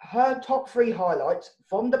her top 3 highlights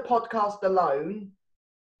from the podcast alone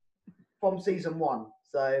from season 1.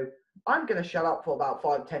 So I'm going to shut up for about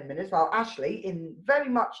 5-10 minutes while Ashley, in very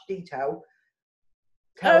much detail,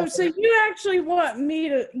 so you actually want me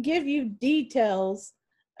to give you details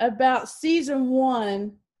about season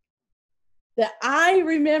 1 that I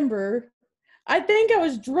remember? I think I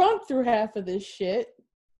was drunk through half of this shit.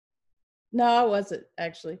 No, I wasn't,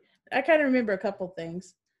 actually. I kind of remember a couple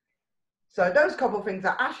things. So those couple of things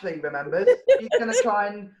that Ashley remembers, she's going to try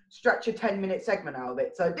and stretch a 10-minute segment out of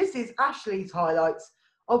it. So this is Ashley's highlights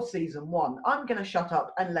of season 1. I'm going to shut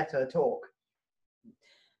up and let her talk.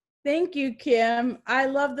 Thank you, Kim. I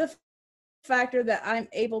love the factor that I'm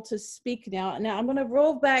able to speak now. Now I'm going to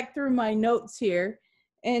roll back through my notes here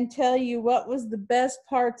and tell you what was the best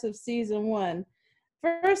parts of season 1.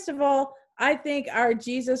 First of all, I think our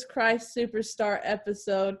Jesus Christ Superstar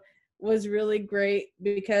episode was really great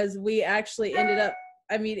because we actually ended up,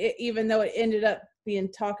 even though it ended up being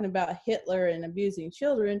talking about Hitler and abusing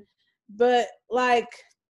children, but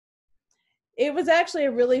it was actually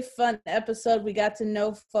a really fun episode. We got to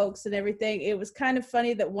know folks and everything. It was kind of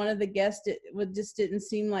funny that one of the guests just didn't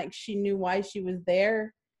seem like she knew why she was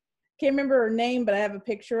there. Can't remember her name, but I have a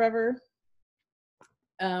picture of her.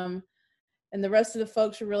 And the rest of the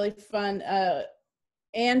folks were really fun.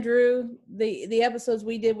 Andrew, the episodes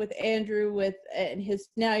we did with Andrew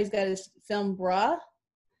now he's got his film Bra,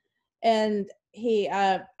 and he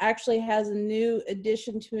actually has a new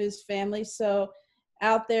addition to his family. So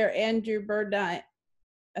out there, Andrew Burdine,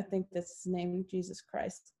 I think that's his name, Jesus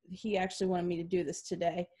Christ. He actually wanted me to do this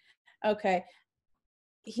today. Okay.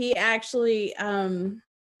 He actually,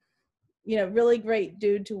 really great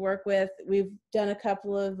dude to work with. We've done a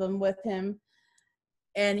couple of them with him.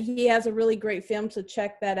 And he has a really great film, so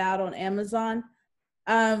check that out on Amazon.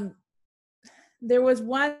 There was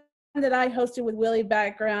one that I hosted with Willie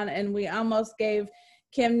Background, and we almost gave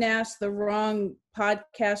Kim Nash the wrong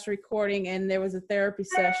podcast recording, and there was a therapy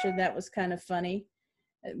session that was kind of funny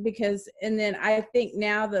and then I think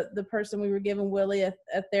now that the person we were giving Willie a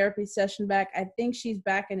therapy session back, I think she's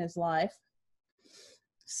back in his life.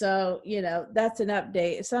 So, that's an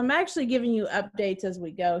update. So I'm actually giving you updates as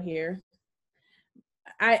we go here.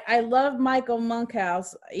 I love Michael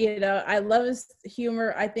Monkhouse. I love his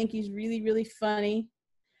humor. I think he's really, really funny.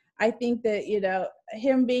 I think that,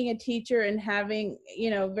 him being a teacher and having,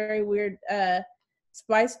 very weird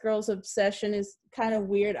Spice Girls obsession is kind of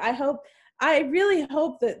weird. I really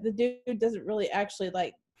hope that the dude doesn't really actually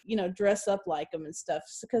dress up like him and stuff,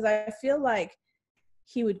 because I feel like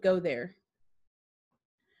he would go there.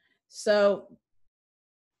 So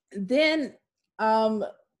then,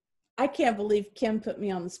 I can't believe Kim put me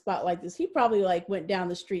on the spot like this. He probably went down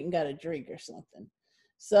the street and got a drink or something.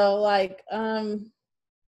 So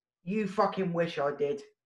you fucking wish I did.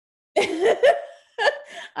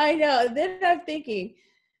 I know. Then I'm thinking,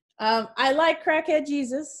 I like Crackhead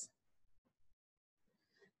Jesus,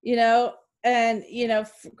 and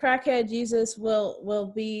Crackhead Jesus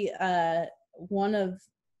will be one of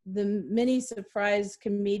the many surprise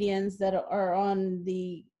comedians that are on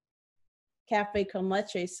the Cafe Con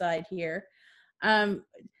Leche side here.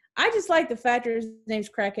 I just like the fact that his name's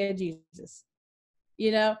Crackhead Jesus.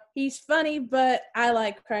 You know, he's funny, but I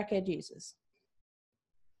like Crackhead Jesus.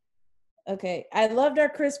 Okay, I loved our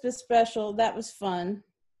Christmas special. That was fun.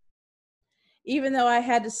 Even though I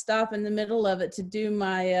had to stop in the middle of it to do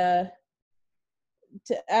my,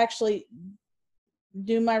 to actually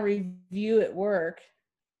do my review at work.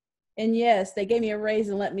 And yes, they gave me a raise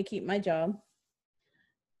and let me keep my job.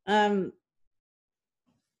 I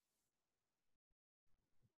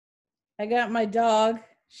got my dog.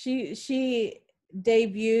 She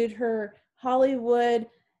debuted her Hollywood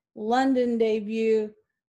London debut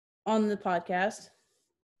on the podcast.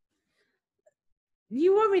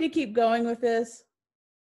 You want me to keep going with this?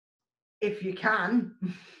 If you can.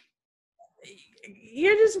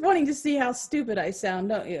 You're just wanting to see how stupid I sound,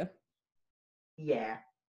 don't you? Yeah.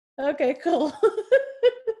 Okay, cool.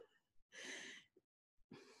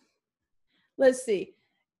 Let's see.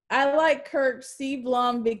 I like Kirk C.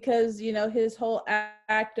 Blum because, you know, his whole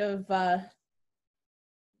act of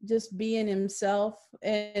just being himself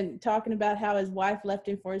and talking about how his wife left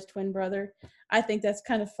him for his twin brother. I think that's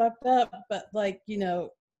kind of fucked up, but like, you know,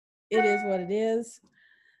 it is what it is.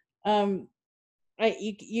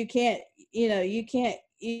 You can't, you know, you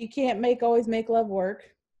can't always make love work.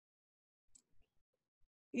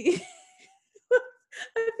 I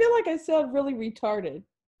feel like I sound really retarded.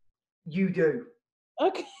 You do.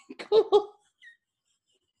 Okay, cool.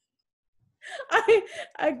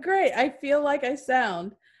 I great. I feel like I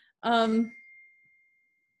sound. Oh,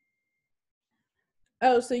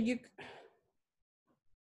 so you.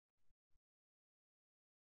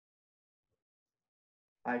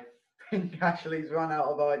 I think Ashley's run out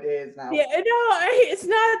of ideas now. Yeah, no, it's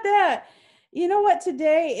not that. You know what?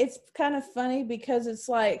 Today it's kind of funny because it's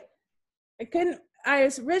like I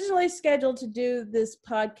was originally scheduled to do this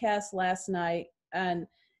podcast last night and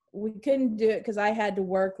we couldn't do it because I had to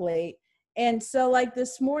work late. And so like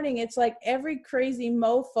this morning, it's like every crazy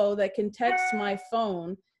mofo that can text my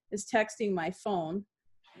phone is texting my phone.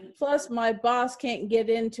 Plus my boss can't get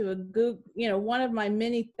into a Google, you know, one of my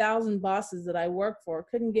many thousand bosses that I work for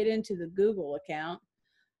couldn't get into the Google account.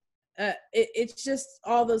 It's just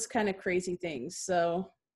all those kind of crazy things.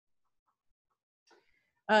 So,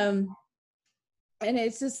 and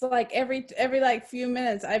it's just like every like few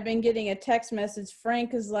minutes I've been getting a text message.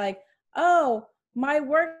 Frank is like, oh, my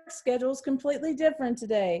work schedule is completely different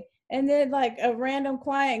today. And then like a random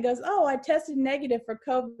client goes, oh, I tested negative for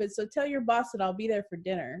COVID. So tell your boss that I'll be there for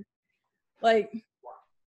dinner. Like,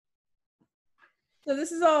 so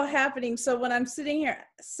this is all happening. So when I'm sitting here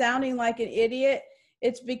sounding like an idiot,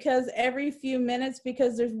 it's because every few minutes,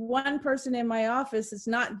 because there's one person in my office that's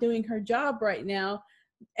not doing her job right now.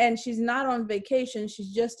 And she's not on vacation.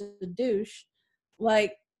 She's just a douche.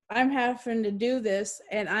 Like, I'm having to do this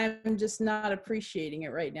and I'm just not appreciating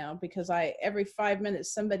it right now because every 5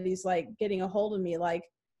 minutes, somebody's like getting a hold of me. Like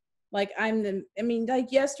like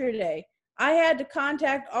yesterday, I had to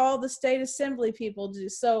contact all the state assembly people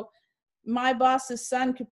so my boss's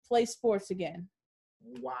son could play sports again.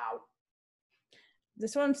 Wow.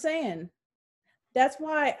 That's what I'm saying. That's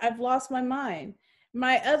why I've lost my mind.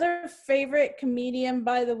 My other favorite comedian,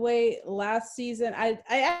 by the way, last season, I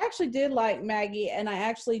actually did like Maggie, and I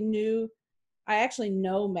actually know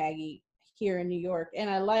Maggie here in New York, and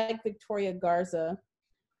I like Victoria Garza.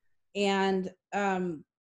 And I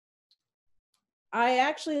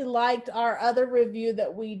actually liked our other review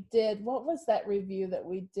that we did. What was that review that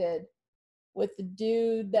we did with the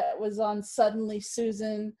dude that was on Suddenly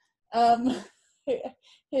Susan?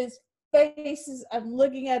 His face is, I'm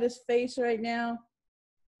looking at his face right now.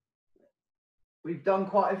 We've done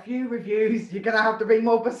quite a few reviews. You're gonna have to be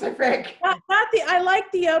more specific. I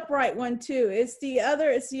like the Upright one too. It's the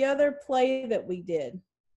other play that we did.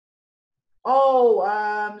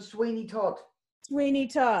 Oh, Sweeney Todd. Sweeney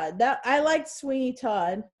Todd. That I liked Sweeney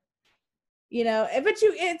Todd. You know, but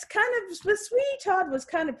Sweeney Todd was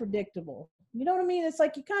kind of predictable. You know what I mean? It's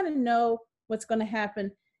like you kind of know what's going to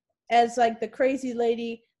happen. As like the crazy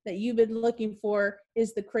lady that you've been looking for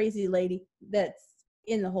is the crazy lady that's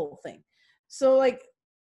in the whole thing. So like,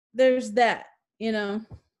 there's that, you know.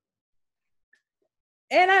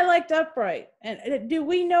 And I liked Upright. And do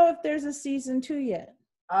we know if there's a season 2 yet?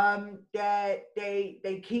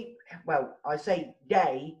 They keep, well, I say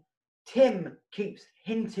Tim keeps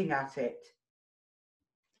hinting at it.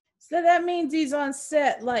 So that means he's on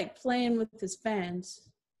set, like playing with his fans.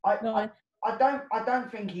 I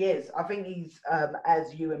don't think he is. I think he's,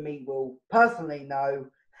 as you and me will personally know,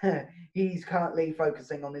 he's currently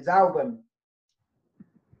focusing on his album.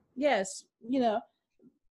 Yes, you know.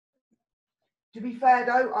 To be fair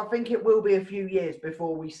though, I think it will be a few years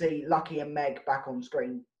before we see Lucky and Meg back on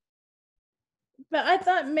screen. But I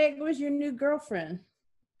thought Meg was your new girlfriend.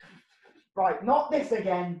 Right, not this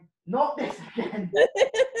again. Not this again.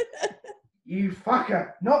 You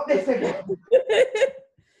fucker. Not this again.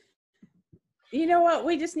 You know what?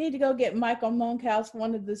 We just need to go get Michael Monkhouse,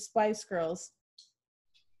 one of the Spice Girls.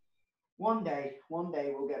 One day we'll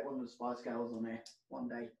get one of the Spice Girls on here. One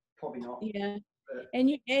day. Probably not. Yeah. But And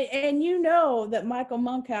you know that Michael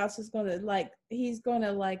Monkhouse is gonna he's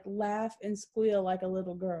gonna laugh and squeal like a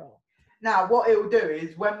little girl. now, what he'll do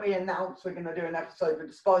is when we announce we're going to do an episode with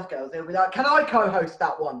the Spice Girls, he'll be like, can I co-host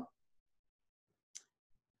that one?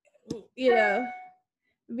 You know,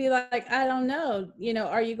 be like, I don't know. You know,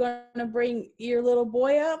 are you going to bring your little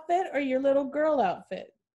boy outfit or your little girl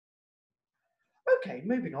outfit? Okay,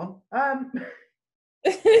 moving on.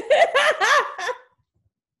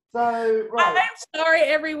 So, right. I'm sorry,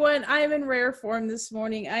 everyone. I'm in rare form this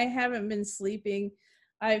morning. I haven't been sleeping.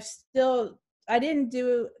 I didn't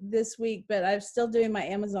do this week, but I'm still doing my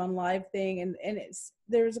Amazon Live thing. And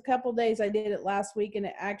there was a couple days I did it last week, and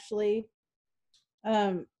it actually,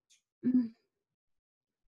 Yeah.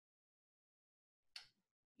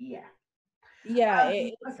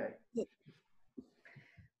 Okay.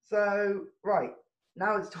 So, right.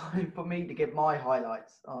 Now it's time for me to give my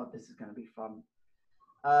highlights. Oh, this is going to be fun.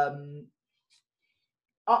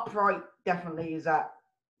 Upright definitely is at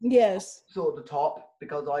Yes. sort of the top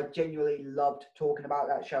because I genuinely loved talking about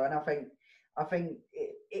that show, and I think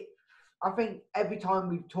every time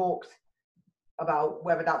we've talked about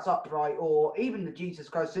whether that's Upright or even the Jesus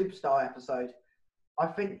Christ Superstar episode, I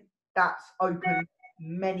think that's opened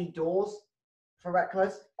many doors for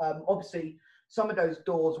Reckless. Obviously, some of those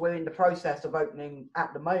doors we're in the process of opening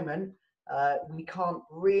at the moment. We can't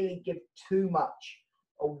really give too much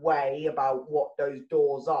away about what those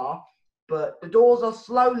doors are, but the doors are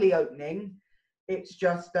slowly opening. It's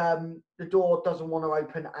just the door doesn't want to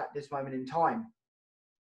open at this moment in time.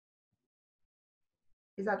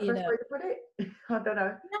 Is that the best way to put it? I don't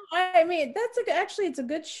know. No, I mean, it's a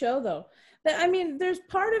good show though. I mean, there's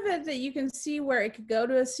part of it that you can see where it could go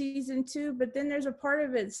to a season 2, but then there's a part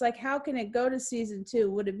of it, it's like, how can it go to season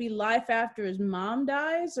 2? Would it be life after his mom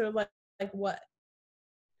dies, or like what?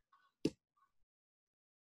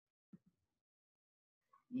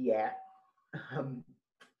 Yeah.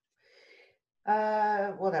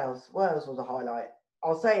 What else? What else was a highlight?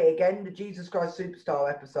 I'll say it again. The Jesus Christ Superstar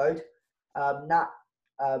episode. That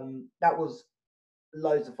was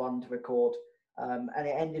loads of fun to record. And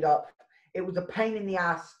it ended up. It was a pain in the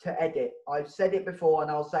ass to edit. I've said it before, and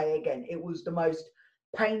I'll say it again. It was the most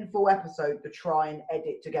painful episode to try and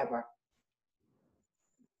edit together.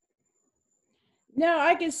 No,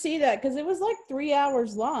 I can see that because it was like 3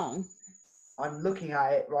 hours long. I'm looking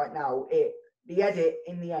at it right now. The edit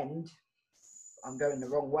in the end, I'm going the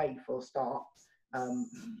wrong way for a start.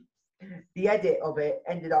 The edit of it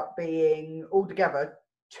ended up being altogether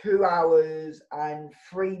 2 hours and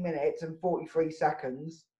 3 minutes and 43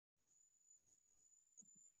 seconds.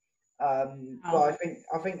 But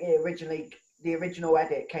I think the original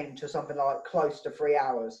edit came to something like close to 3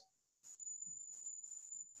 hours.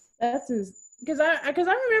 That's because I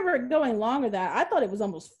remember it going longer than that. I thought it was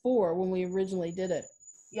almost 4 when we originally did it.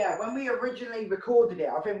 Yeah, when we originally recorded it,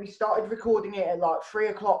 I think we started recording it at like 3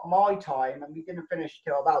 o'clock my time, and we didn't finish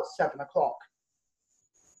till about 7 o'clock.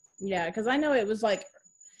 Yeah, because I know it was like,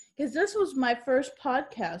 because this was my first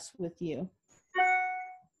podcast with you.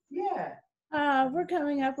 Yeah. We're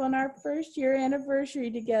coming up on our first year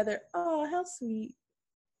anniversary together. Oh, how sweet.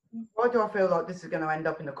 Why do I feel like this is going to end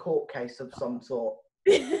up in a court case of some sort?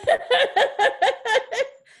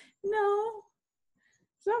 No.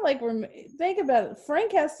 It's not like think about it.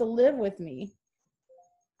 Frank has to live with me.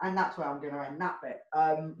 And that's where I'm going to end that bit.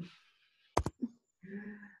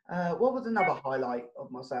 What was another highlight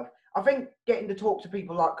of myself? I think getting to talk to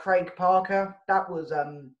people like Craig Parker, that was...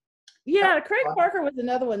 Yeah, Craig Parker was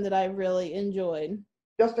another one that I really enjoyed.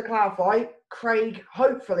 Just to clarify, Craig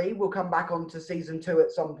hopefully will come back onto season 2 at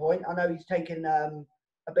some point. I know he's taken a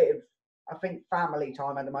bit of, I think, family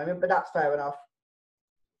time at the moment, but that's fair enough.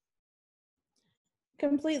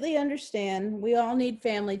 Completely understand. We all need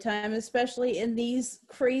family time, especially in these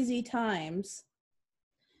crazy times.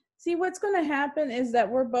 See, what's going to happen is that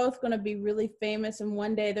we're both going to be really famous, and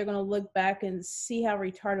one day they're going to look back and see how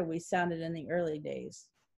retarded we sounded in the early days.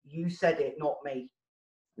 You said it, not me.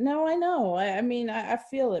 No, I know. I mean, I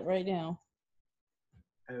feel it right now.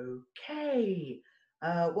 Okay.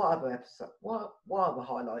 What other episode? What other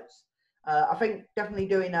highlights? I think definitely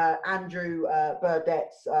doing Andrew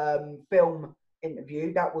Burdett's film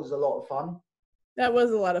interview. That was a lot of fun. That was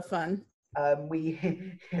a lot of fun.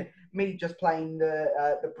 Me just playing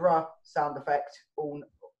the bruh sound effect on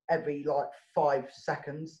every like 5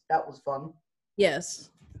 seconds. That was fun. Yes.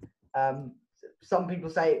 Some people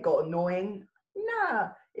say it got annoying. Nah,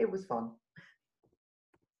 it was fun.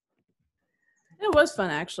 It was fun,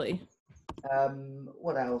 actually.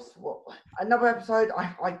 What else? What another episode?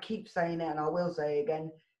 I keep saying it, and I will say it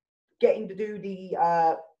again. Getting to do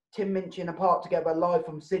the Tim Minchin Apart Together live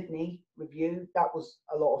from Sydney review. That was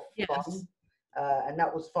a lot of fun. And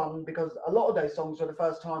that was fun because a lot of those songs were the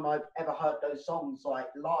first time I've ever heard those songs like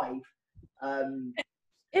live.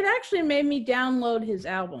 It actually made me download his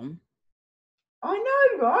album. I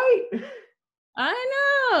know, right? I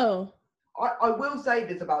know. I will say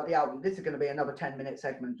this about the album. This is going to be another 10-minute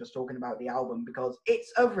segment just talking about the album because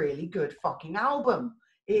it's a really good fucking album.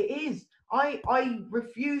 It is. I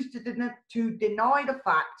refuse to deny the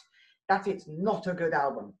fact that it's not a good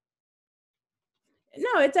album.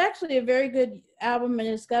 No, it's actually a very good album, and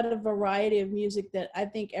it's got a variety of music that I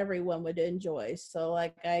think everyone would enjoy. So,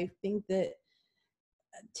 like, I think that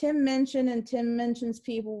Tim Minchin and Tim Minchin's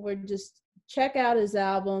people would just check out his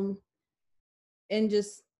album and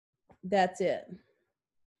just, that's it.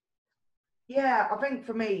 Yeah, I think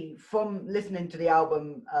for me, from listening to the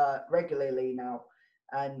album regularly now,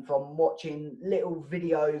 and from watching little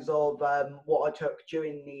videos of what I took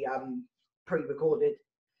during the pre-recorded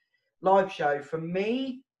live show, for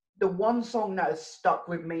me, the one song that has stuck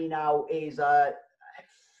with me now is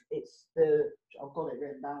it's the, I've got it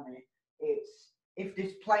written down here. It's If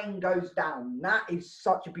This Plane Goes Down. That is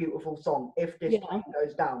such a beautiful song. If This Plane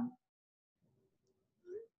Goes Down.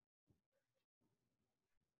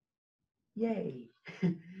 Yay.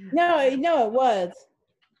 No, it was.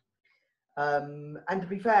 And to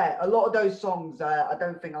be fair, a lot of those songs, I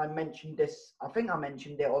don't think I mentioned this. I think I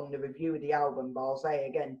mentioned it on the review of the album, but I'll say it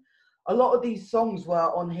again. A lot of these songs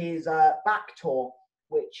were on his back tour,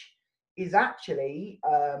 which is actually,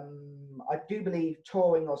 I do believe,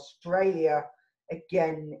 touring Australia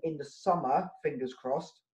again in the summer, fingers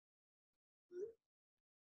crossed.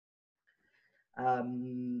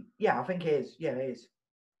 Yeah, I think it is. Yeah, it is.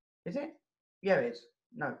 Is it? Yeah, it is.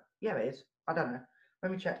 No, yeah, it is. I don't know.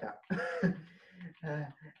 Let me check that.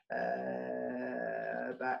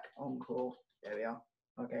 Back encore. There we are.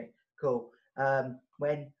 Okay, cool.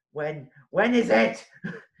 When is it?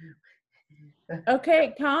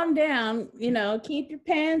 Okay, calm down. Keep your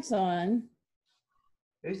pants on.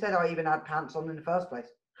 Who said I even had pants on in the first place?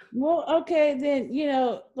 Well, okay, then,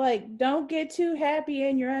 don't get too happy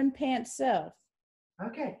in your unpants self.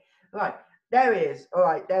 Okay, right. There he is. All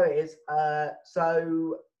right, there he is.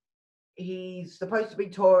 So he's supposed to be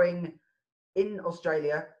touring in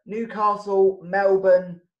Australia, Newcastle,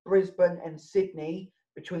 Melbourne, Brisbane, and Sydney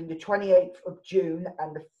between the 28th of June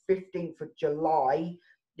and the 15th of July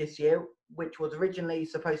this year, which was originally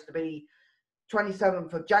supposed to be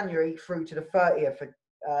 27th of January through to the 30th of,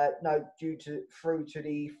 through to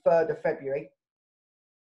the 3rd of February.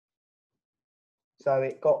 So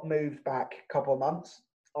it got moved back a couple of months,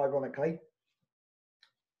 ironically.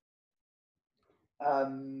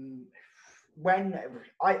 When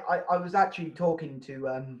I was actually talking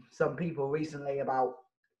to some people recently about,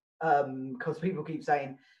 because people keep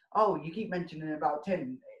saying, oh, you keep mentioning about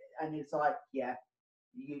Tim, and it's like, yeah,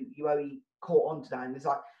 you only caught on to that, and it's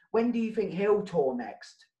like, when do you think he'll tour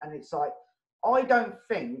next? And it's like, I don't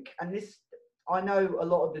think, and this, I know a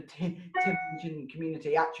lot of the Tim Minchin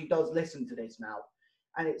community actually does listen to this now,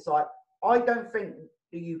 and it's like, I don't think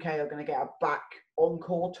the UK are going to get a back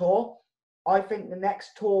encore tour. I think the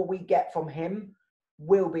next tour we get from him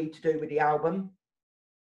will be to do with the album.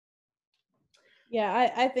 Yeah,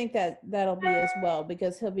 I think that'll be as well,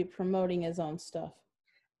 because he'll be promoting his own stuff.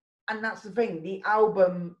 And that's the thing,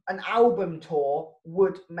 an album tour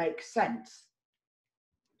would make sense.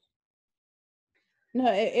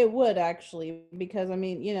 No, it would actually, because, I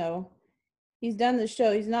mean, he's done the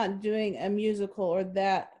show. He's not doing a musical or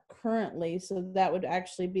that currently, so that would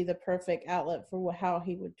actually be the perfect outlet for how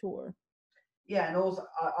he would tour. Yeah, and also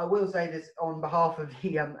I will say this on behalf of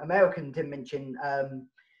the American Tim Minchin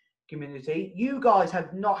community. You guys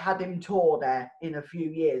have not had him tour there in a few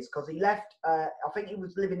years, because he left. I think he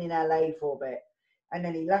was living in LA for a bit, and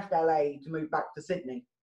then he left LA to move back to Sydney.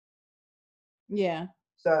 Yeah.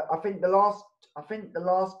 So I think the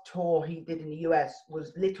last tour he did in the US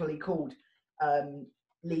was literally called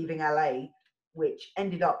Leaving LA, which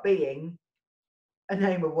ended up being a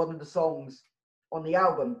name of one of the songs on the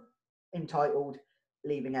album, entitled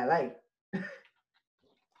Leaving LA.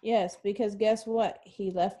 Yes, because guess what?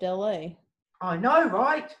 He left LA. I know,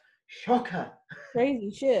 right? Shocker.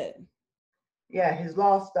 Crazy shit. Yeah, his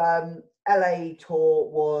last LA tour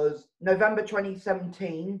was November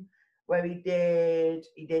 2017, where he did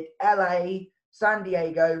LA, San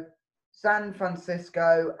Diego, San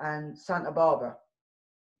Francisco, and Santa Barbara.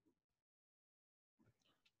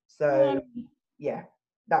 So yeah,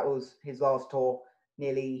 that was his last tour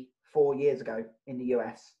nearly 4 years ago in the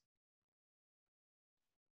US.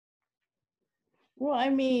 Well, I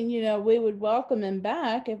mean, you know, we would welcome him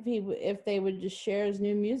back if they would just share his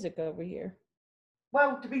new music over here.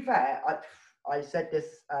 Well, to be fair, I said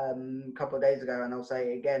this a couple of days ago, and I'll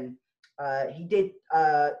say it again. He did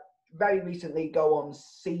very recently go on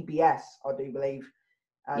CBS, I do believe.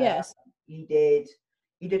 Yes. He did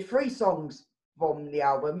 3 songs from the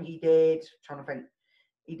album. He did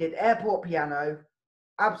Airport Piano,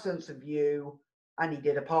 Absence of You, and he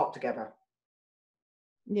did Apart Together.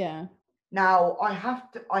 Yeah. Now I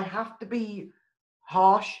have to be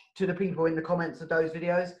harsh to the people in the comments of those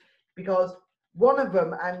videos, because one of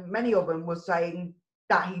them and many of them were saying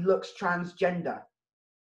that he looks transgender.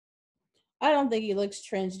 I don't think he looks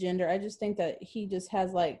transgender. I just think that he just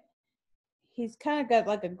has he's kind of got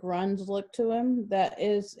like a grunge look to him that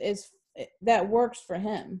that works for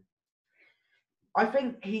him. I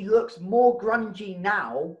think he looks more grungy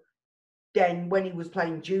now than when he was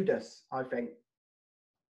playing Judas, I think.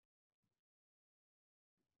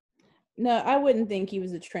 No, I wouldn't think he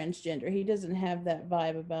was a transgender. He doesn't have that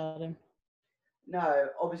vibe about him. No,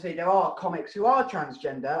 obviously there are comics who are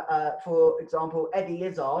transgender. For example, Eddie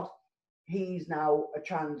Izzard, he's now a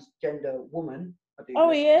transgender woman.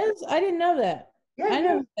 Oh, he is? I didn't know that. Yeah, I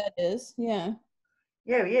know who that is. Yeah.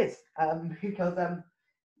 Yeah, he is. Because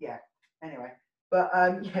yeah. Anyway, but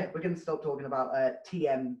yeah, we're gonna stop talking about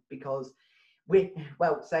TM because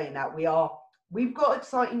saying that we've got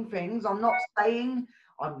exciting things. I'm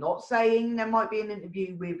not saying there might be an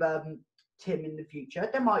interview with Tim in the future.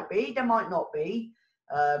 There might be, there might not be.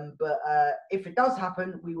 But if it does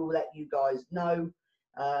happen, we will let you guys know.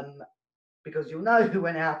 Because you'll know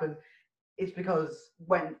when it happens. It's because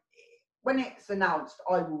when it's announced,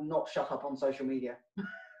 I will not shut up on social media.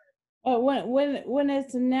 Oh, when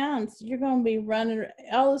it's announced, you're gonna be running.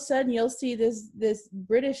 All of a sudden, you'll see this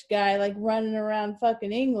British guy like running around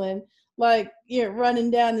fucking England, like you're running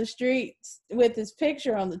down the streets with his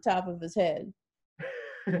picture on the top of his head.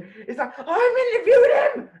 It's like, I'm interviewing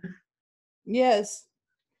him. Yes,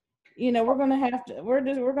 you know we're gonna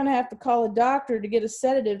have to call a doctor to get a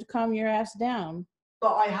sedative to calm your ass down.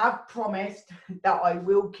 But I have promised that I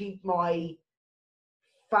will keep my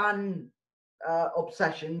fan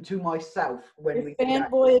obsession to myself when we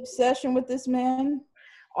fanboy obsession with this man.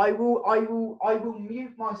 I will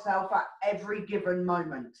mute myself at every given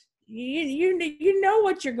moment. You know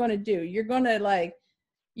what you're gonna do. You're gonna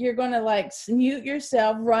mute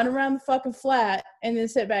yourself, run around the fucking flat, and then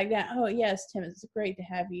sit back down. Oh yes, Tim, it's great to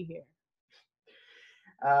have you here.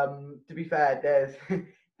 To be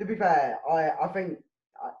fair, I think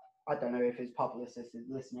I don't know if his publicist is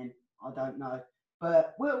listening. I don't know,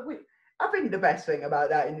 but I think the best thing about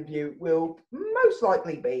that interview will most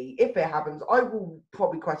likely be, if it happens, I will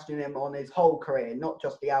probably question him on his whole career, not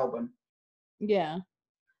just the album. Yeah.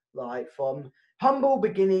 Like from humble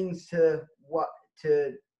beginnings to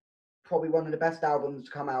probably one of the best albums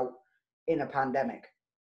to come out in a pandemic.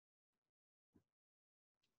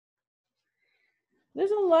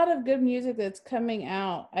 There's a lot of good music that's coming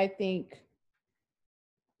out, I think.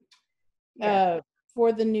 Yeah.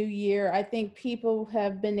 For the new year. I think people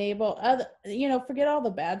have been able, forget all the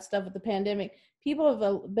bad stuff with the pandemic. People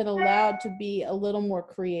have been allowed to be a little more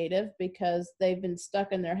creative because they've been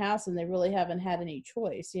stuck in their house and they really haven't had any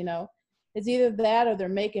choice, you know. It's either that or they're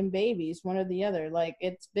making babies, one or the other. Like,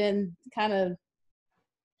 it's been kind of,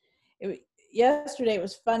 yesterday it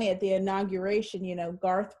was funny at the inauguration, you know,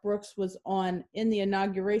 Garth Brooks was in the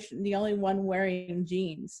inauguration, the only one wearing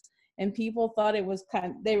jeans. And people thought it was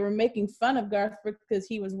they were making fun of Garth Brooks because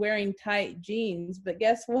he was wearing tight jeans. But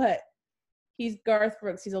guess what? He's Garth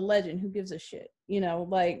Brooks. He's a legend. Who gives a shit? You know,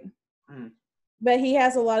 like, But he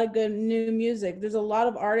has a lot of good new music. There's a lot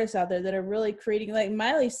of artists out there that are really creating, like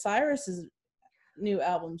Miley Cyrus's new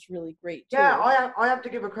album's really great too. Yeah, I have to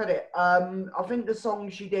give her credit. I think the song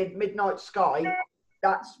she did, Midnight Sky,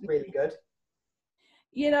 that's really good.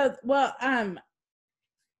 You know, well,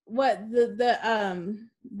 what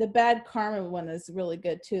the Bad Karma one is really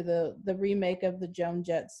good too, the remake of the Joan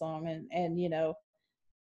Jett song, and you know,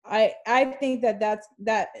 I think that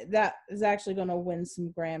is actually going to win some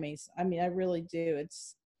Grammys. I mean, I really do.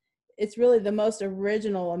 It's really the most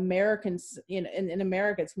original American, you know, in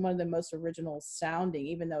America it's one of the most original sounding,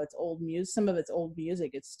 even though it's old music. Some of it's old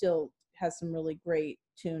music, it still has some really great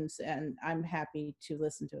tunes, and I'm happy to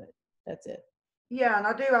listen to it. That's it. Yeah, and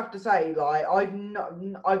I do have to say, like, I've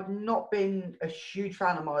not been a huge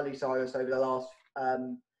fan of Miley Cyrus over the last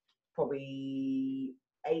probably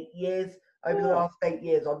 8 years. Over the Oh. last 8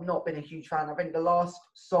 years, I've not been a huge fan. I think the last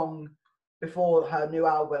song before her new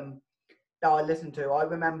album that I listened to, I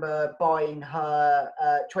remember buying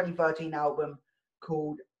her 2013 album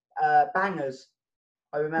called Bangers.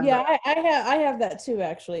 I remember. Yeah, I have that too.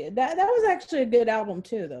 Actually, that was actually a good album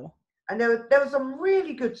too, though. And there were some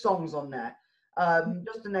really good songs on there.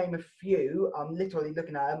 Just to name a few, I'm literally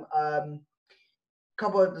looking at them. A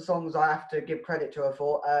couple of the songs I have to give credit to her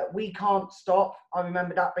for. We Can't Stop. I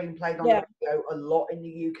remember that being played on the radio a lot in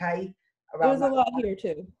the UK. It was a lot here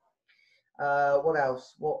too. What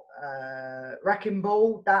else? Wrecking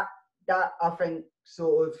Ball. That I think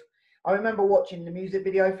sort of. I remember watching the music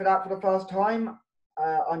video for that for the first time.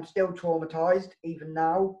 I'm still traumatized even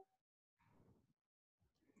now.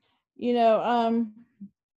 You know,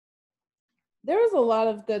 there was a lot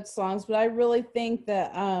of good songs, but I really think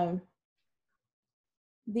that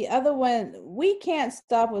the other one, We Can't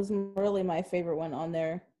Stop, was really my favorite one on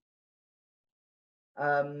there.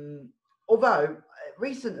 Although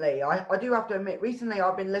recently, I do have to admit, recently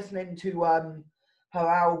I've been listening to her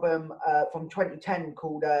album from 2010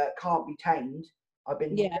 called Can't Be Tamed. I've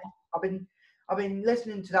been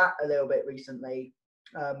listening to that a little bit recently.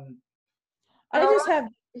 I just have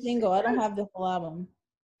the single. I don't have the whole album.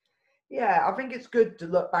 Yeah, I think it's good to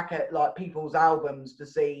look back at like people's albums to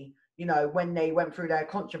see, you know, when they went through their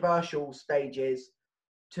controversial stages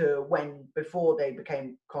to before they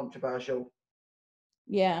became controversial.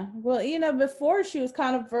 Yeah, well, you know, before she was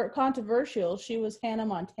kind of controversial, she was Hannah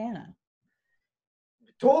Montana.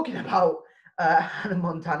 Talking about Hannah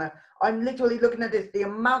Montana, I'm literally looking at this. The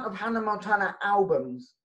amount of Hannah Montana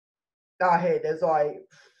albums that I hear, there's like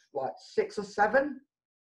 6 or 7.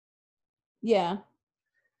 Yeah.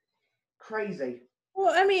 Crazy.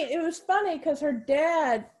 Well, I mean, it was funny because her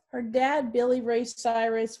dad, Billy Ray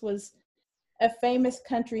Cyrus, was a famous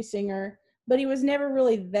country singer, but he was never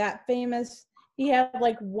really that famous. He had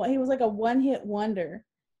he was like a one-hit wonder.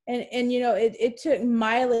 And you know, it took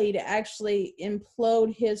Miley to actually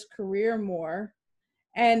implode his career more.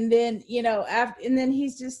 And then, you know,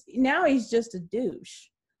 he's just a douche.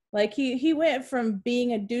 Like he went from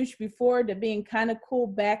being a douche before to being kind of cool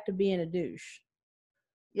back to being a douche.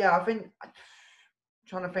 Yeah, I'm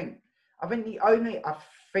trying to think. I think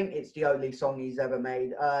it's the only song he's ever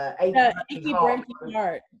made. Achy Breaky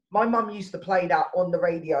Heart. My mum used to play that on the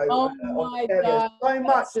radio. Oh my God. So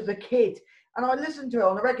much as a kid, and I listen to it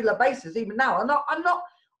on a regular basis even now. I'm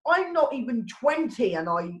not even 20, and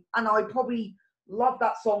I probably love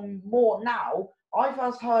that song more now. I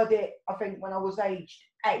first heard it, I think, when I was aged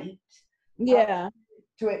 8. Yeah.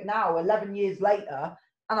 To it now, 11 years later,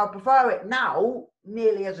 and I prefer it now,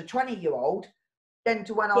 nearly as a 20-year-old, than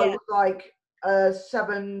to when I was like a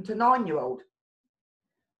 7 to 9-year-old.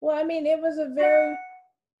 Well, I mean, it was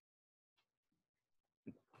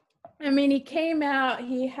he came out,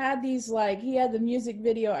 he had the music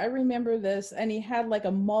video. I remember this, and he had like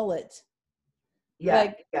a mullet.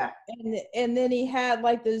 Yeah. And then he had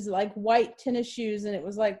like those like white tennis shoes, and it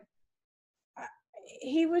was like,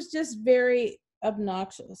 he was just very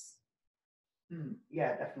obnoxious.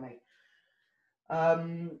 Yeah, definitely.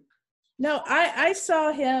 No, I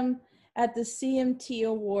saw him at the CMT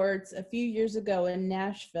Awards a few years ago in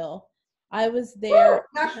Nashville. I was there.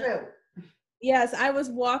 Woo, Nashville. Yes, I was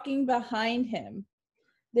walking behind him.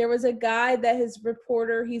 There was a guy that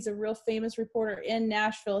he's a real famous reporter in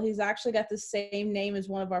Nashville. He's actually got the same name as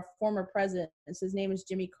one of our former presidents. His name is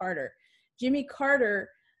Jimmy Carter. Jimmy Carter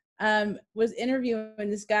was interviewing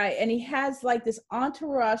this guy, and he has like this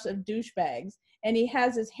entourage of douchebags, and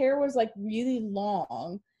his hair was like really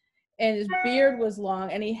long, and his beard was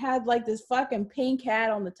long, and he had like this fucking pink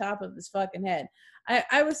hat on the top of his fucking head.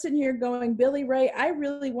 I was sitting here going, Billy Ray, I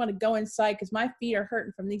really want to go inside because my feet are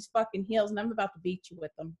hurting from these fucking heels, and I'm about to beat you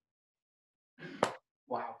with them.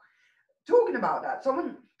 Wow. Talking about that,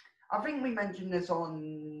 I think we mentioned this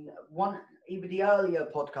on either the earlier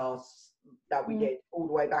podcasts that we did all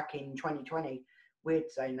the way back in 2020. Weird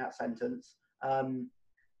saying that sentence.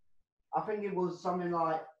 I think it was something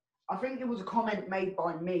like, I think it was a comment made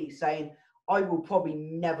by me saying, I will probably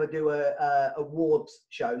never do a awards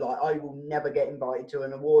show. Like, I will never get invited to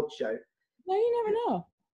an awards show. No, you never know.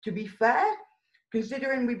 To be fair,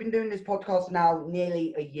 considering we've been doing this podcast now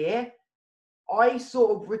nearly a year, I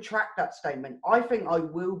sort of retract that statement. I think I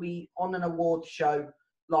will be on an awards show,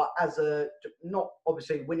 like not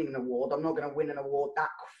obviously winning an award. I'm not going to win an award that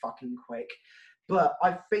fucking quick. But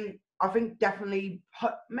I think definitely,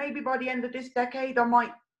 maybe by the end of this decade, I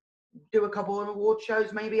might do a couple of award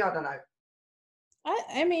shows, maybe. I don't know.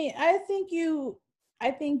 I mean, I think you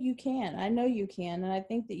can. I know you can, and I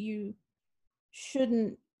think that you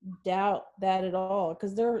shouldn't doubt that at all,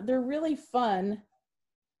 because they're really fun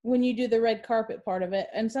when you do the red carpet part of it,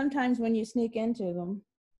 and sometimes when you sneak into them.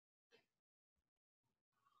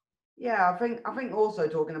 Yeah, I think also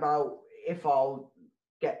talking about if I'll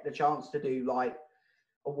get the chance to do like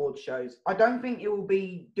award shows. I don't think it will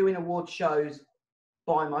be doing award shows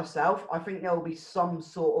by myself. I think there will be some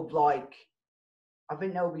sort of like, I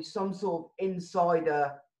think there will be some sort of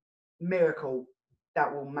insider miracle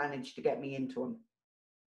that will manage to get me into them.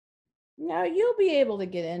 No, you'll be able to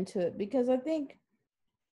get into it, because I think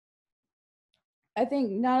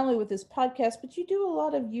not only with this podcast, but you do a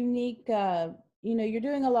lot of unique, you're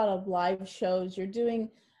doing a lot of live shows. You're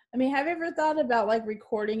doing, I mean, have you ever thought about like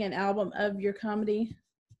recording an album of your comedy?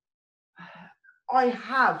 I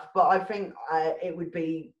have, but I think it would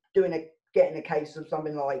be getting a case of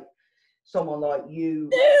something like someone like you.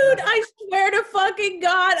 Dude, I swear to fucking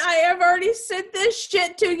God, I have already sent this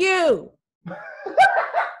shit to you. Not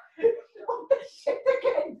this shit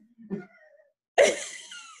again.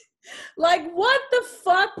 Like, what the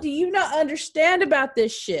fuck do you not understand about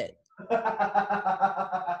this shit?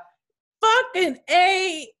 Fucking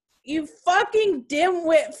A, you fucking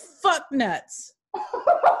dimwit fucknuts.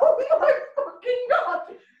 Oh my fucking God.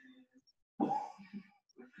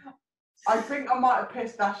 I think I might have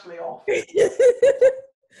pissed Ashley off.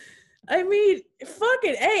 I mean,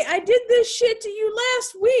 fucking A, I did this shit to you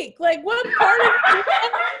last week. Like, what part of you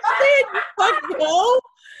understand, you fucking hoe?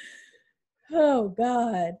 Oh,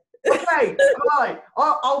 God. Okay, right.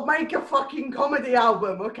 I'll make a fucking comedy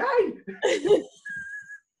album, okay?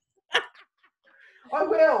 I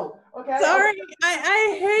will, okay? Sorry,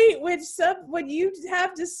 I hate when you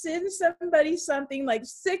have to send somebody something like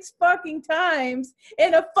 6 fucking times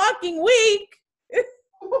in a fucking week.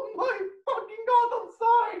 Oh my fucking God, I'm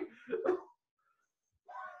sorry.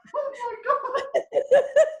 Oh my God.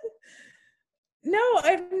 No,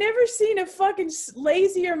 I've never seen a fucking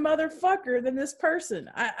lazier motherfucker than this person.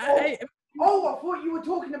 I thought you were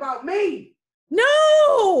talking about me.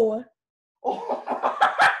 No! Oh.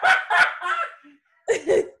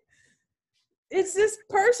 It's this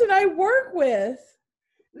person I work with.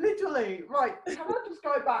 Literally, right. Can I just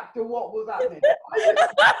go back to what was happening?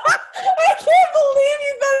 I can't believe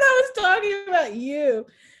you thought I was talking about you.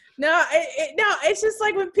 No, it's just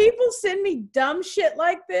like when people send me dumb shit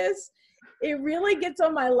like this, it really gets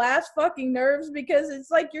on my last fucking nerves, because it's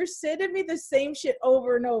like you're sending me the same shit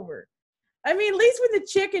over and over. I mean, at least when the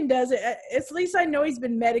chicken does it, at least I know he's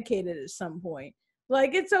been medicated at some point.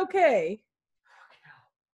 Like, it's okay.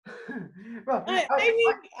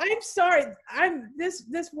 I'm sorry.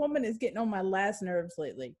 This woman is getting on my last nerves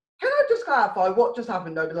lately. Can I just clarify what just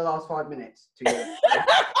happened over the last 5 minutes to you?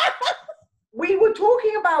 We were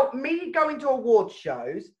talking about me going to award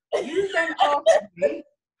shows. You then asked me,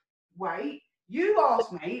 you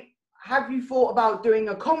asked me, have you thought about doing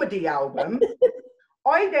a comedy album?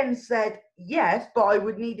 I then said, yes, but I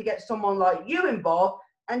would need to get someone like you involved.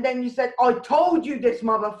 And then you said, I told you this,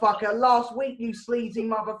 motherfucker, last week, you sleazy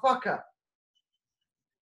motherfucker.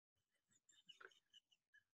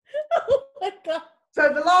 Oh my God.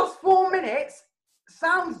 So the last 4 minutes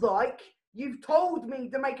sounds like you've told me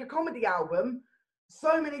to make a comedy album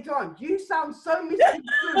so many times. You sound so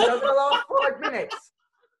misconstrued over the last 5 minutes.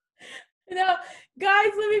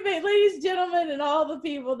 Guys, ladies and gentlemen, and all the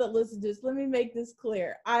people that listen to this, let me make this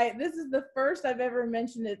clear. This is the first I've ever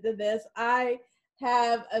mentioned it to this. I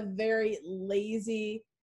have a very lazy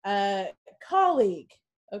colleague,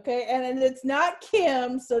 okay? And it's not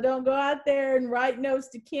Kim, so don't go out there and write notes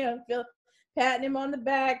to Kim, patting him on the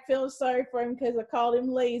back, feeling sorry for him because I called him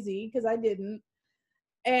lazy, because I didn't.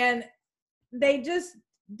 And they just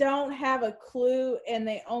don't have a clue, and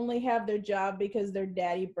they only have their job because their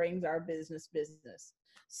daddy brings our business.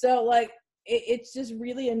 So like it's just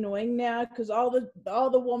really annoying now, because all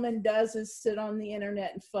the woman does is sit on the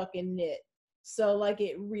internet and fucking knit. So like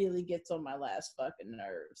it really gets on my last fucking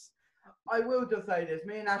nerves. I will just say this,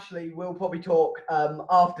 me and Ashley will probably talk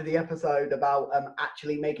after the episode about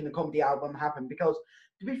actually making a comedy album happen, because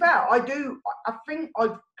to be fair, I think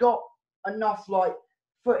I've got enough like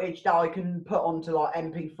footage that I can put onto like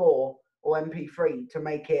MP4 or MP3 to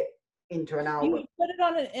make it into an album. You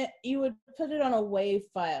would put it on a WAV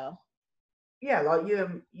file. Yeah, like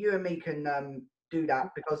you and me can do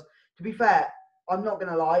that, because to be fair, I'm not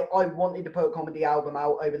gonna lie, I wanted to put a comedy album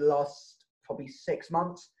out over the last probably 6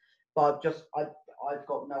 months, but I've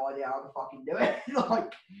got no idea how to fucking do it.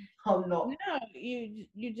 Like, I'm not. No, you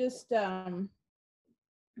just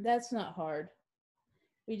that's not hard.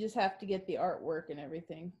 We just have to get the artwork and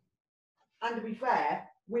everything. And to be fair,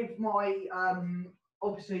 with my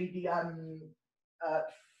obviously the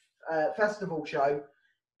festival show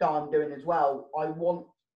that I'm doing as well, I want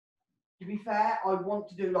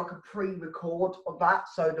to do like a pre-record of that.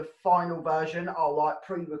 So the final version, I'll like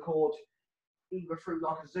pre-record either through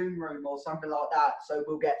like a Zoom room or something like that. So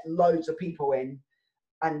we'll get loads of people in,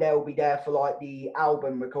 and they'll be there for like the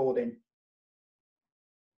album recording.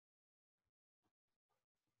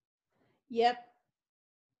 Yep.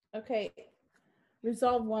 Okay.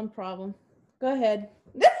 Resolve one problem. Go ahead.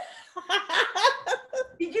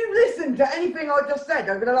 Did you listen to anything I just said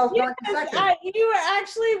over the last 90 seconds? You were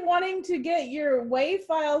actually wanting to get your WAV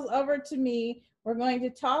files over to me. We're going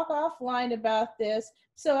to talk offline about this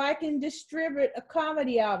so I can distribute a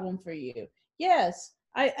comedy album for you. Yes,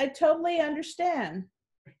 I totally understand.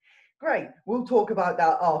 Great. We'll talk about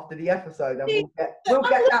that after the episode, and we'll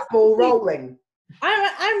get that ball rolling.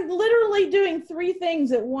 I'm literally doing 3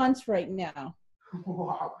 things at once right now.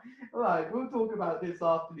 Wow. All right, we'll talk about this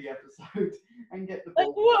after the episode and get the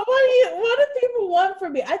ball. What do people want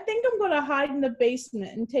from me? I think I'm going to hide in the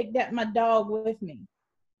basement and take my dog with me.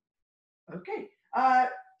 Okay. I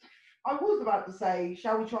was about to say,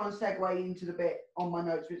 shall we try and segue into the bit on my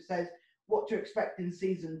notes which says what to expect in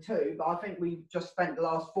season 2, but I think we've just spent the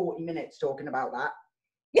last 40 minutes talking about that.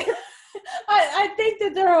 I think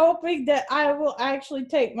that they're hoping that I will actually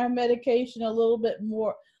take my medication a little bit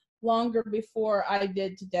longer before I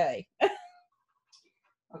did today.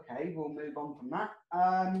 Okay, we'll move on from that.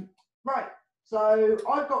 Right, so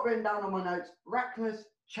I've got written down on my notes, reckless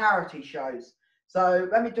charity shows. So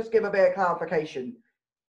let me just give a bit of clarification.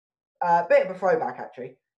 A bit of a throwback,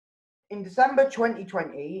 actually. In December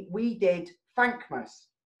 2020, we did Thankmas.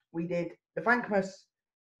 We did the Thankmas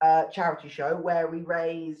charity show where we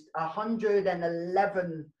raised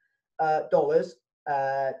 $111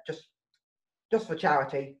 just for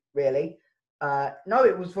charity, really. No,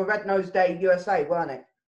 it was for Red Nose Day USA, weren't it?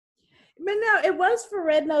 But no, it was for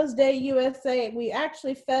Red Nose Day USA. We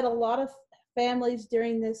actually fed a lot of families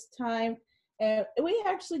during this time, and we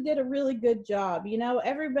actually did a really good job. You know,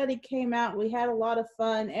 everybody came out. We had a lot of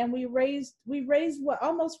fun, and we raised what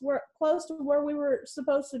almost were close to where we were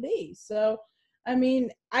supposed to be. So, I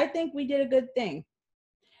mean, I think we did a good thing.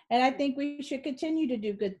 And I think we should continue to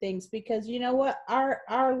do good things because you know what?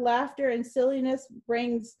 Our laughter and silliness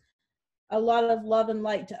brings a lot of love and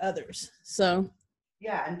light to others. So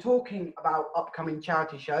yeah, and talking about upcoming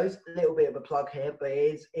charity shows, a little bit of a plug here, but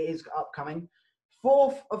it is upcoming.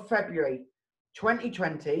 4th of February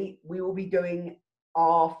 2020, we will be doing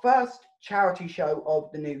our first charity show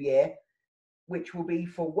of the new year, which will be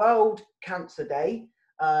for World Cancer Day.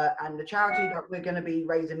 And the charity that we're going to be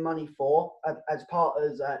raising money for as part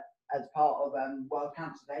of World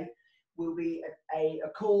Cancer Day will be a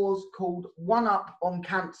cause called One Up on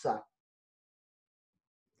Cancer.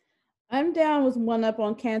 I'm down with One Up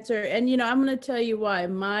on Cancer. And, you know, I'm going to tell you why.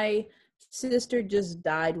 My sister just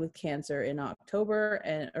died with cancer in November.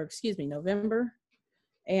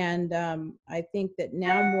 And I think that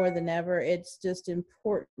now more than ever, it's just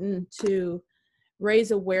important to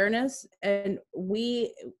raise awareness, and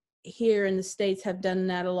we here in the States have done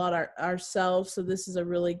that a lot ourselves, so this is a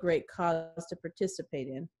really great cause to participate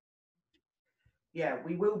in. Yeah,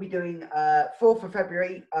 we will be doing 4th of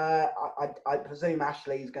February. I presume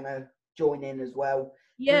Ashley's going to join in as well.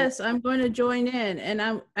 Yes, I'm going to join in, and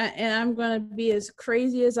I'm going to be as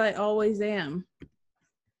crazy as I always am.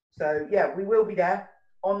 So yeah, we will be there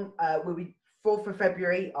on we'll be 4th of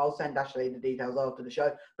February. I'll send Ashley the details after the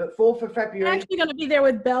show. But 4th of February. I'm actually going to be there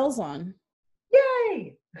with bells on.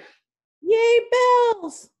 Yay! Yay,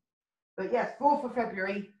 bells! But yes, 4th of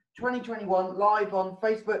February, 2021, live on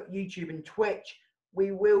Facebook, YouTube, and Twitch.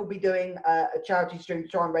 We will be doing a charity stream to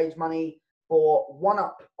try and raise money for One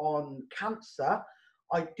Up on Cancer.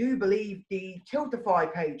 I do believe the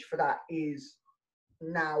Tiltify page for that is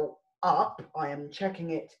now up. I am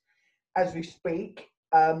checking it as we speak.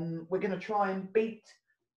 We're going to try and beat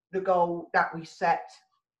the goal that we set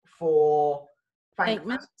for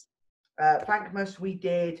Thankmas. Thankmas, we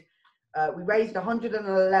raised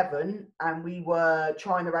 111 and we were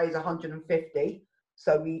trying to raise 150.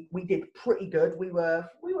 So we did pretty good. We were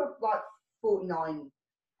like 49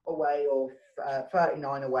 away or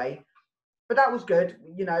 39 away. But that was good.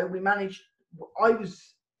 You know, we managed. I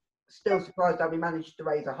was still surprised that we managed to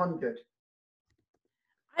raise 100.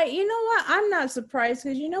 You know what? I'm not surprised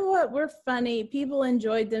because you know what? We're funny. People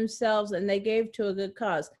enjoyed themselves and they gave to a good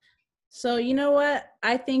cause. So you know what?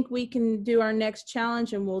 I think we can do our next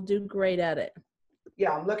challenge and we'll do great at it.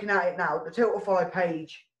 Yeah, I'm looking at it now. The Tiltify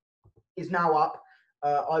page is now up.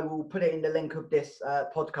 I will put it in the link of this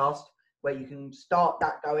podcast where you can start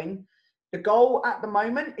that going. The goal at the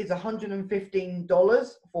moment is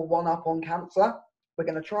 $115 for One Up on Cancer. We're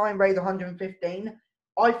going to try and raise 115.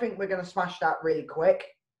 I think we're going to smash that really quick.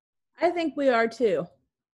 I think we are too.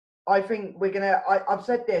 I think we're going to, I've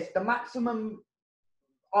said this, the maximum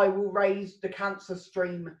I will raise the cancer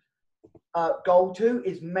stream goal to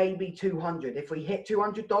is maybe 200. If we hit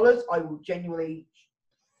 $200, I will genuinely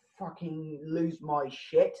fucking lose my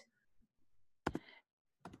shit.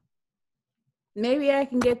 Maybe I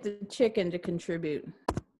can get the chicken to contribute.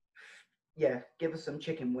 Yeah, give us some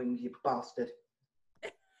chicken wings, you bastard.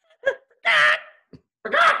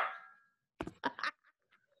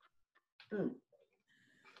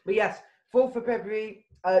 But yes, 4th of February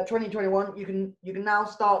 2021, you can now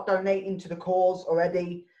start donating to the cause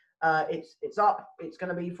already. It's up. It's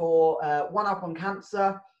going to be for One Up on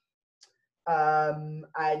Cancer.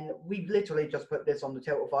 And we've literally just put this on the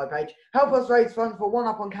Tiltify page. Help us raise funds for One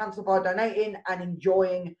Up on Cancer by donating and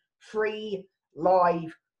enjoying free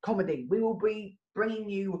live comedy. We will be bringing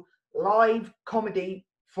you live comedy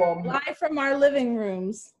live from our living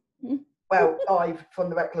rooms. Well, live from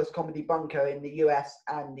the Reckless Comedy Bunker in the US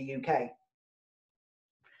and the UK.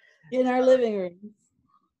 In our living rooms.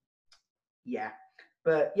 Yeah.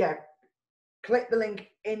 But yeah, click the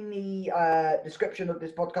link in the description of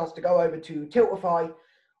this podcast to go over to Tiltify,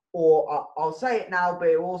 or I'll say it now, but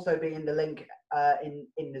it will also be in the link in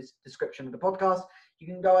the description of the podcast. You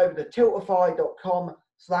can go over to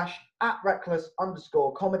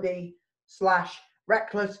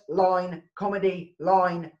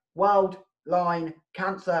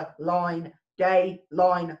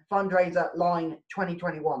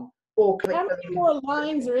 2021, or click How the many link. more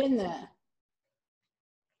lines are in that?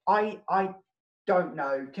 I don't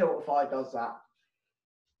know. Tiltify does that.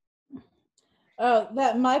 Oh,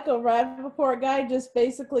 that Michael Rappaport guy just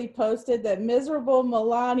basically posted that miserable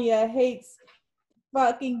Melania hates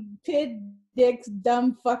fucking Pid Dick's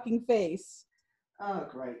dumb fucking face. Oh,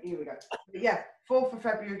 great. Here we go. But yeah, 4th of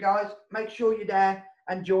February, guys. Make sure you're there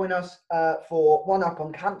and join us for One Up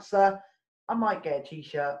on Cancer. I might get a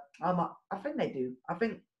t-shirt. I think they do. I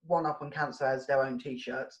think One Up on Cancer has their own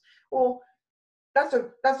t-shirts. Or that's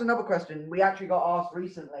another question we actually got asked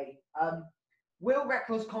recently. Will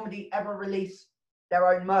Reckless Comedy ever release their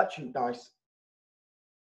own merchandise?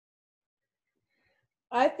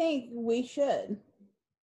 I think we should.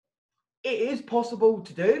 It is possible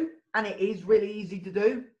to do, and it is really easy to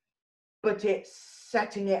do, but it's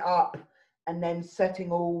setting it up and then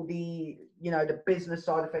setting all the, the business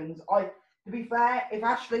side of things. To be fair, if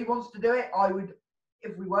Ashley wants to do it,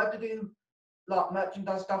 if we were to do like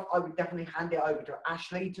merchandise stuff, I would definitely hand it over to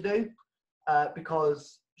Ashley to do,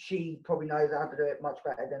 because she probably knows how to do it much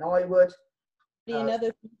better than I would. Be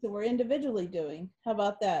another thing that we're individually doing. How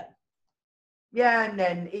about that? Yeah, and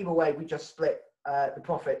then either way, we just split the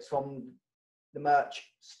profits from the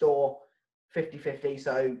merch store 50-50.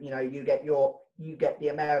 So you get the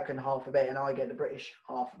American half of it, and I get the British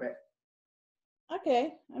half of it.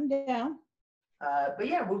 Okay, I'm down. But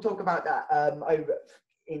yeah, we'll talk about that over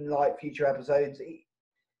in like future episodes,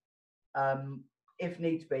 if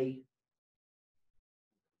needs be.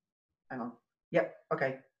 Hang on. Yep.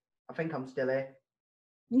 Okay. I think I'm still here.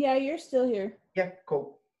 Yeah, you're still here. Yeah.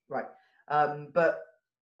 Cool. Right. But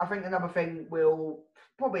I think another thing we'll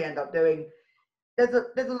probably end up doing. There's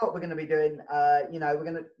a lot we're going to be doing. We're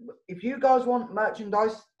going to. If you guys want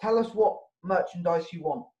merchandise, tell us what merchandise you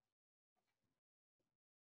want.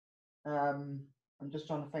 I'm just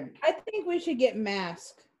trying to think. I think we should get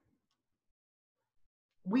masks.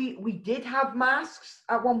 We did have masks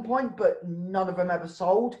at one point, but none of them ever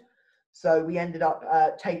sold. So we ended up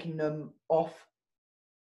taking them off.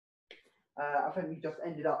 I think we just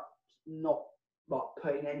ended up not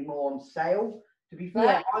putting any more on sale. To be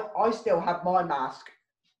fair, yeah. I still have my mask,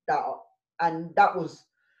 and that was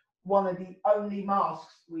one of the only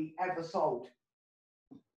masks we ever sold.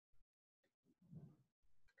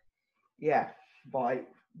 Yeah, but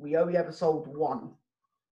we only ever sold one.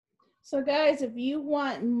 So guys, if you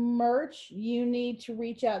want merch, you need to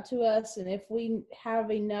reach out to us, and if we have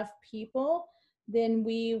enough people, then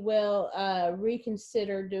we will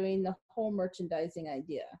reconsider doing the whole merchandising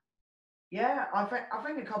idea. Yeah, I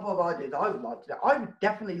think a couple of ideas I would like to do. I would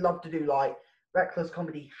definitely love to do like Reckless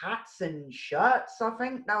Comedy hats and shirts. I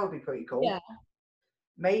think that would be pretty cool. Yeah.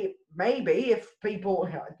 Maybe if people,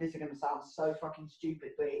 this is going to sound so fucking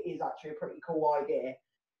stupid, but it is actually a pretty cool idea.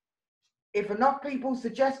 If enough people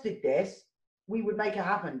suggested this, we would make it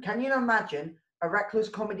happen. Can you imagine a Reckless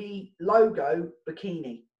Comedy logo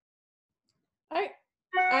bikini? I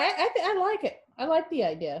like it. I like the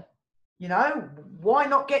idea. Why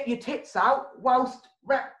not get your tits out whilst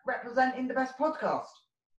representing the best podcast?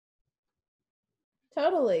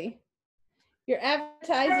 Totally. You're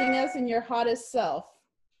advertising us in your hottest self.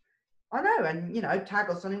 I know, and tag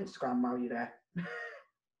us on Instagram while you're there.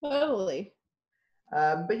 Totally.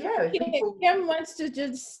 But yeah, if people... Kim wants to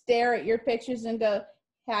just stare at your pictures and go,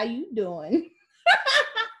 "How you doing?"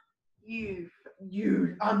 You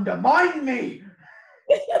undermine me.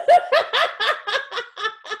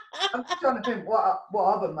 I'm just trying to think what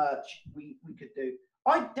other merch we could do.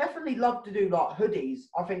 I'd definitely love to do like hoodies.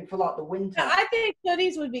 I think for like the winter. I think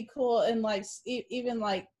hoodies would be cool, and like even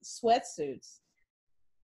like sweatsuits.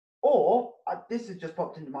 Or this has just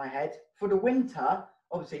popped into my head for the winter.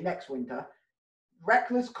 Obviously, next winter,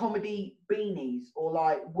 reckless comedy beanies or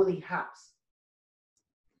like woolly hats.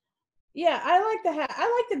 Yeah, I like the hat.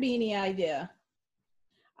 I like the beanie idea.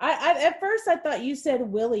 I at first I thought you said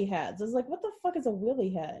willy hats. I was like, what the fuck is a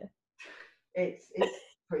willy hat? It's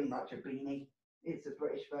pretty much a beanie. It's a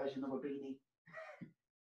British version of a beanie.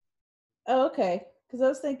 Oh, okay. Because I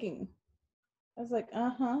was like,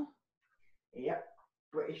 Yep.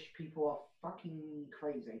 British people are fucking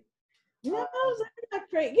crazy. No, they're not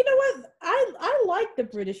crazy. You know what? I like the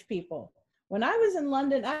British people. When I was in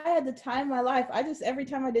London, I had the time of my life. Every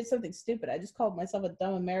time I did something stupid, I just called myself a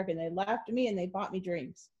dumb American. They laughed at me and they bought me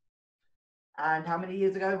drinks. And how many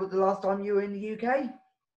years ago was the last time you were in the UK?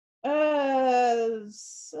 I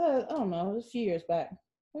don't know. It was a few years back. I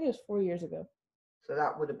think it was 4 years ago. So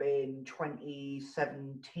that would have been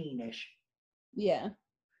 2017-ish. Yeah.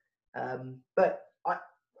 But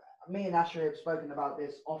me and Ashley have spoken about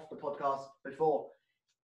this off the podcast before.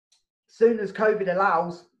 Soon as COVID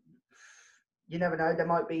allows, you never know, there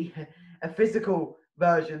might be a physical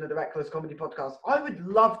version of the Reckless Comedy Podcast. I would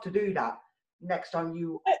love to do that next time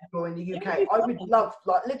you go in the UK. I would love,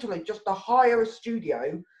 like, literally just to hire a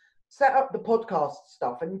studio, set up the podcast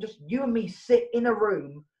stuff, and just you and me sit in a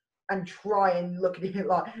room and try and look at it,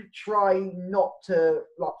 like, try not to,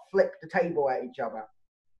 like, flip the table at each other.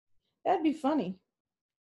 That'd be funny.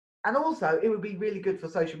 And also, it would be really good for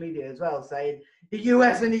social media as well, saying the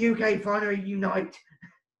US and the UK finally unite.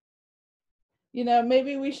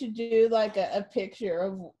 Maybe we should do like a picture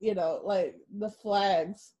of, like the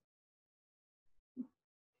flags.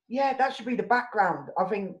 Yeah, that should be the background. I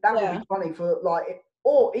think that would be funny for like,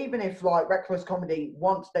 or even if like Reckless Comedy,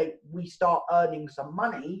 once we start earning some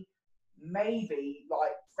money, maybe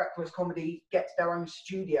like Reckless Comedy gets their own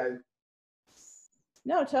studio.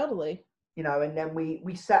 No, totally. And then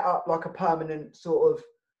we set up like a permanent sort of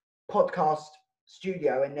podcast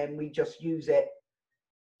studio, and then we just use it,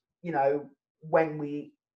 when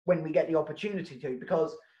we get the opportunity to,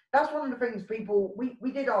 because that's one of the things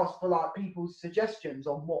we did ask for, like, people's suggestions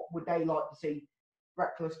on what would they like to see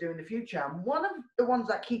Reckless do in the future. And one of the ones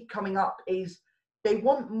that keep coming up is they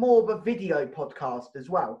want more of a video podcast as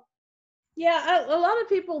well. Yeah, a lot of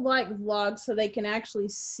people like vlogs so they can actually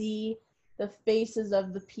see the faces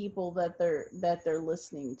of the people that they're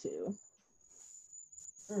listening to.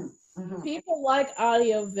 Mm-hmm. People like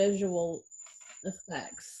audio visual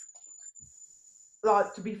effects.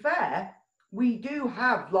 Like, to be fair, we do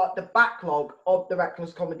have like the backlog of the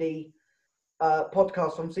Reckless Comedy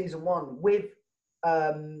podcast from season 1 with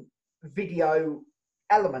video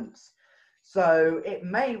elements. So it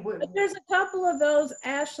may. But there's a couple of those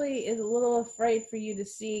Ashley is a little afraid for you to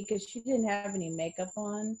see because she didn't have any makeup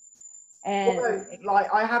on. And although,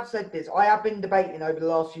 like, I have said this, I have been debating over the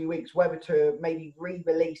last few weeks whether to maybe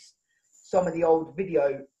re-release some of the old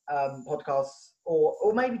video podcasts,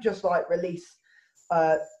 or maybe just like release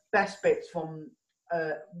best bits from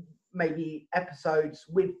maybe episodes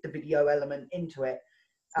with the video element into it,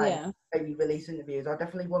 and maybe release interviews. I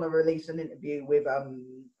definitely want to release an interview with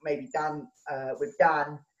maybe Dan,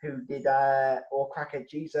 who did or Crackhead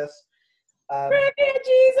Jesus. Crackhead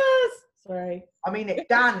Jesus. Sorry. I mean,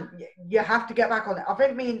 Dan, you have to get back on it. I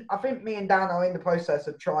think me and Dan are in the process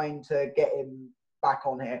of trying to get him back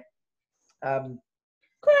on here.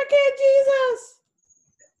 Crackhead Jesus.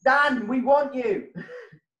 Dan, we want you.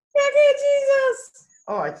 Crackhead Jesus.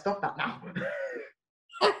 All right, stop that now.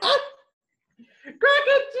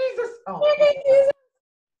 Crackhead Jesus. Oh, Crackhead Jesus.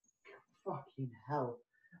 Fucking hell.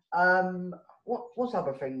 What's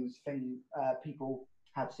other things people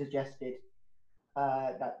have suggested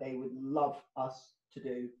that they would love us to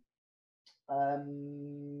do?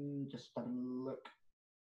 Just have a look.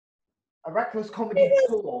 A Reckless Comedy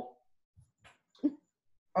tour.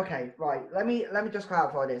 Okay, right. Let me just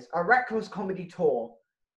clarify this. A Reckless Comedy tour.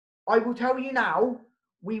 I will tell you now,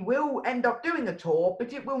 we will end up doing a tour,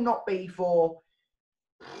 but it will not be for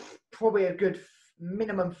probably a good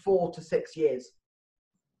minimum 4 to 6 years.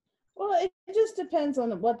 Well, it just depends on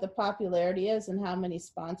what the popularity is and how many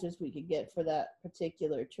sponsors we could get for that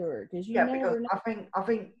particular tour. Because because I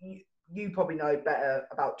think you probably know better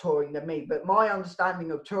about touring than me. But my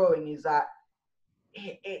understanding of touring is that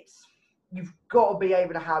it's you've got to be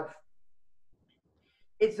able to have.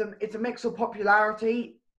 It's a mix of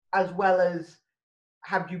popularity as well as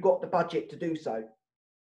have you got the budget to do so.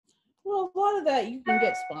 Well, a lot of that you can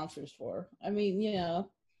get sponsors for. I mean,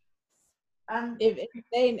 And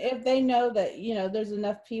if they know that there's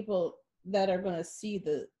enough people that are going to see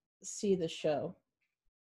the show.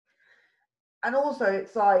 And also,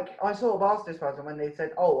 it's like I sort of asked this person when they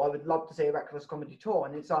said, "Oh, I would love to see a Reckless Comedy tour,"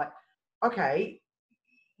 and it's like, okay,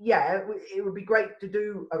 yeah, it would be great to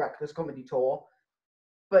do a Reckless Comedy tour.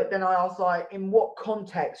 But then I asked, like, in what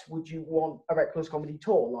context would you want a Reckless Comedy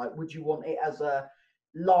tour? Like, would you want it as a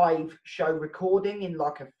live show recording in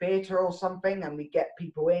like a theatre or something, and we get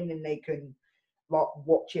people in and they can like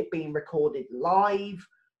watch it being recorded live,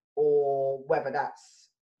 or whether that's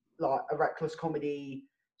like a Reckless Comedy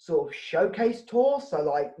sort of showcase tour, so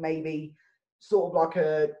like maybe sort of like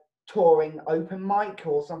a touring open mic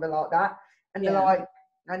or something like that. And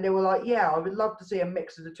they were like, yeah, I would love to see a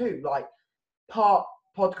mix of the two, like part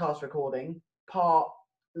podcast recording, part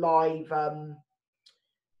live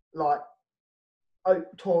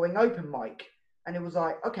touring open mic. And it was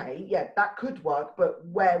like, okay, yeah, that could work, but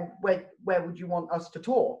where would you want us to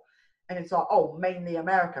tour? And it's like, oh, mainly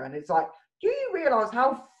America. And it's like, do you realize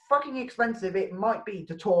how fucking expensive it might be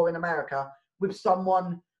to tour in America with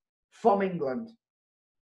someone from England?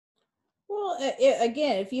 Well,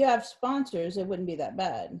 again, if you have sponsors, it wouldn't be that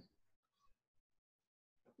bad.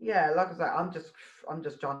 Yeah, like I said, I'm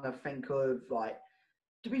just trying to think of, like,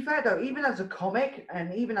 to be fair though, even as a comic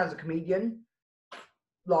and even as a comedian,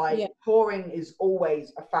 like touring is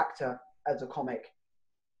always a factor as a comic.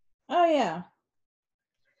 Oh yeah.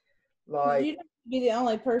 Like, you'd be the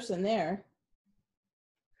only person there.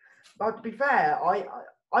 But to be fair, I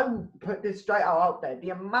will put this straight out there.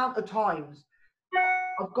 The amount of times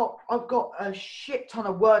I've got a shit ton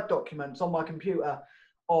of Word documents on my computer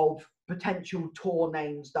of potential tour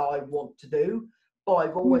names that I want to do, but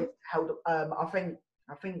I've always held. I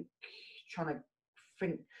think trying to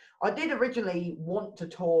think. I did originally want to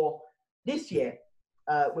tour this year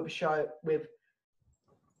with a show with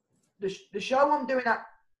the show I'm doing at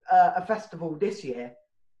a festival this year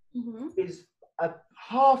is a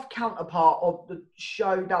half counterpart of the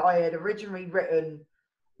show that I had originally written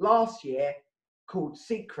last year called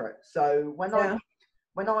Secret. So when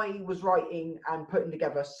I was writing and putting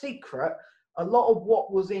together Secret, a lot of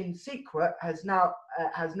what was in Secret has now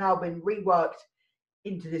been reworked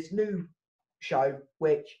into this new show,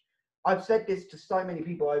 which I've said this to so many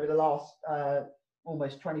people over the last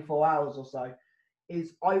almost 24 hours or so,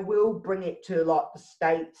 is I will bring it to like the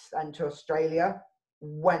States and to Australia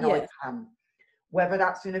when I can, whether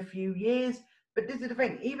that's in a few years. But this is the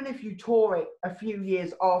thing, even if you tour it a few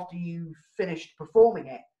years after you've finished performing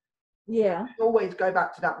it, you can always go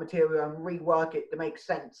back to that material and rework it to make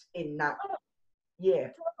sense in that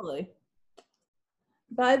year. Totally.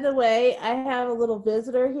 By the way, I have a little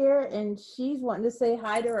visitor here, and she's wanting to say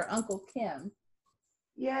hi to her Uncle Kim.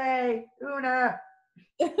 Yay, Una!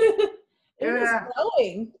 Una's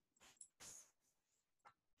glowing.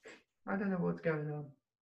 I don't know what's going on.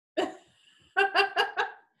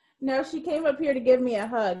 No, she came up here to give me a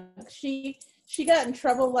hug. She got in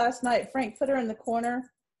trouble last night. Frank put her in the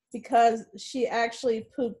corner because she actually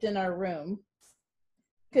pooped in our room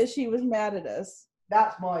because she was mad at us.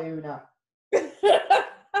 That's my Una.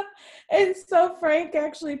 And so Frank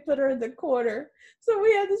actually put her in the corner. So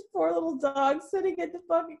we had this poor little dog sitting in the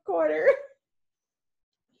fucking corner.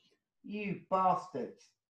 You bastards.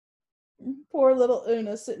 Poor little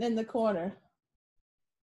Una sitting in the corner.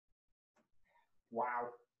 Wow.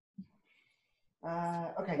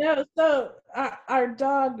 Okay. No, so our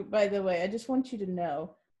dog, by the way, I just want you to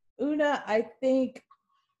know, Una, I think,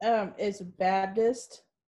 is a Baptist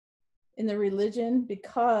in the religion,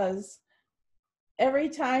 because every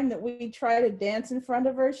time that we try to dance in front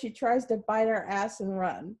of her, she tries to bite our ass and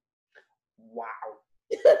run. Wow.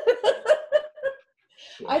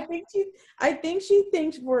 I think she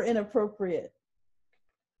thinks we're inappropriate.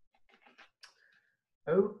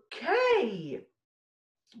 Okay.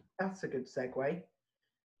 That's a good segue.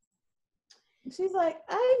 She's like,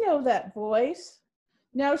 I know that voice.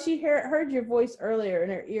 No, she heard your voice earlier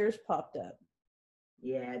and her ears popped up.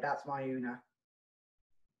 Yeah, that's my Una.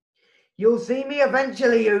 You'll see me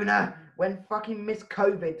eventually, Una, when fucking Miss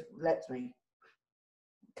COVID lets me.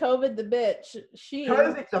 COVID the bitch.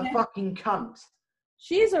 COVID's a fucking cunt.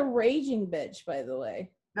 She's a raging bitch, by the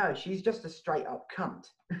way. No, she's just a straight up cunt.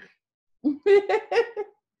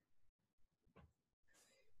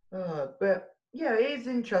 But yeah, it is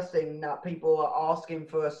interesting that people are asking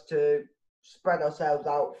for us to spread ourselves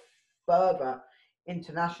out further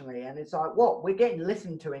internationally, and it's like, what, we're getting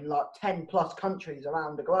listened to in like 10 plus countries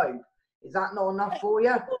around the globe. Is that not enough for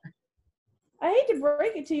you? I hate to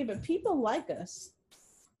break it to you, but people like us.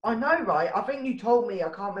 I know, right? I think you told me, I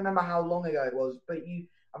can't remember how long ago it was, but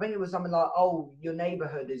I think it was something like, oh, your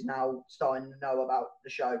neighborhood is now starting to know about the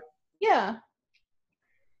show. Yeah.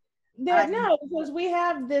 No, because we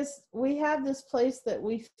have this place that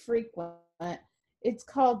we frequent. It's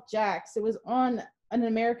called Jack's. It was on an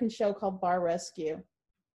American show called Bar Rescue.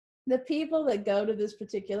 The people that go to this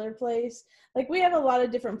particular place, like we have a lot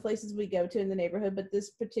of different places we go to in the neighborhood, but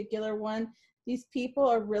this particular one, these people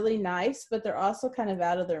are really nice, but they're also kind of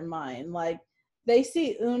out of their mind. Like they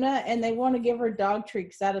see Una and they want to give her dog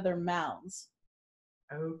treats out of their mouths.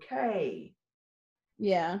 Okay.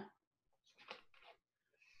 Yeah.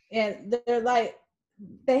 And they're like,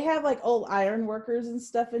 they have like old iron workers and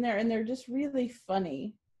stuff in there, and they're just really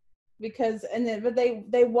funny because, but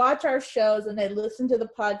they watch our shows and they listen to the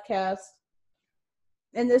podcast.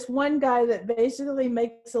 And this one guy that basically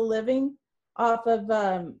makes a living off of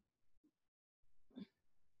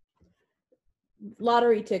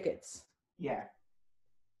lottery tickets. Yeah.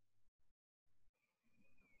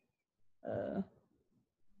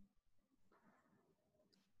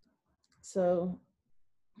 So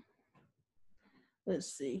let's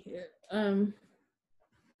see here.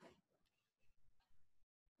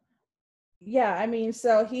 Yeah, I mean,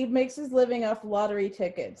 so he makes his living off lottery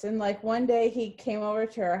tickets. And like one day he came over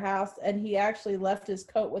to our house and he actually left his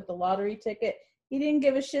coat with the lottery ticket. He didn't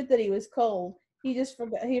give a shit that he was cold. He just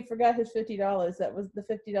forgot his $50. That was the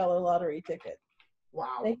 $50 lottery ticket.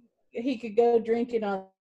 Wow. He could go drink it on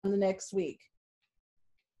the next week.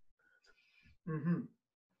 Mm-hmm.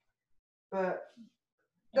 But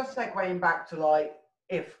just segueing back to like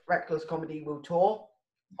if Reckless Comedy will tour,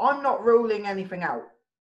 I'm not ruling anything out.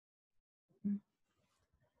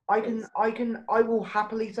 I will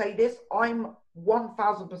happily say this. I'm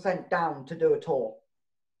 1000% down to do a tour.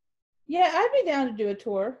 Yeah, I'd be down to do a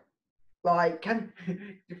tour. Like,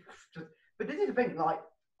 but this is the thing, like,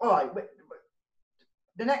 all right,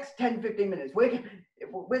 the next 10, 15 minutes, we're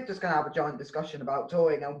just going to have a giant discussion about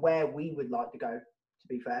touring and where we would like to go, to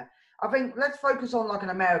be fair. I think let's focus on like an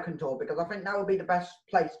American tour, because I think that would be the best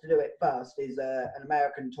place to do it first, is an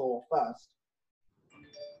American tour first.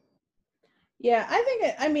 Yeah, I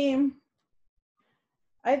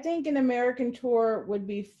think an American tour would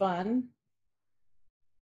be fun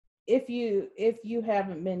if you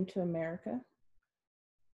haven't been to America.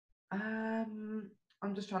 I'm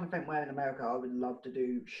just trying to think where in America I would love to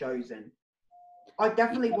do shows in. I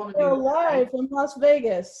definitely want to go do live from Las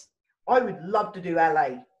Vegas. I would love to do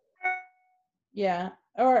LA. Yeah,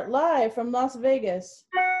 or live from Las Vegas.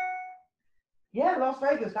 Yeah, Las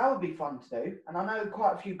Vegas, that would be fun to do. And I know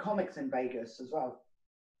quite a few comics in Vegas as well.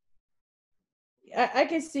 I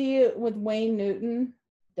could see you with Wayne Newton,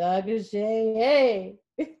 Doug J.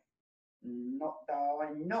 Not that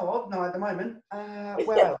I know of, no, at the moment.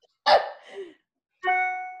 Where else?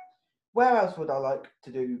 Where else would I like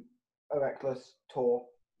to do a Reckless tour?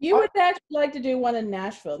 You would actually like to do one in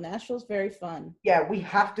Nashville. Nashville's very fun. Yeah, we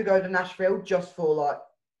have to go to Nashville just for like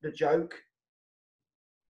the joke.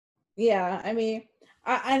 Yeah, I mean,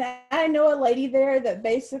 I know a lady there that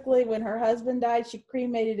basically, when her husband died, she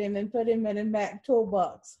cremated him and put him in a Mac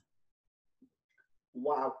toolbox.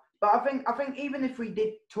 Wow. But I think even if we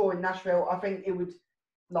did tour in Nashville, I think it would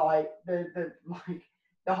like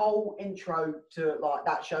the whole intro to like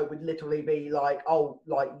that show would literally be like, oh,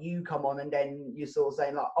 like you come on and then you're sort of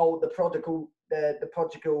saying like, oh, the prodigal I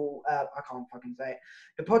can't fucking say it.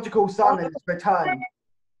 The prodigal son has returned.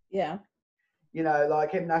 Yeah. You know,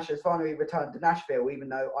 like Kim Nash has finally returned to Nashville, even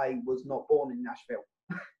though I was not born in Nashville.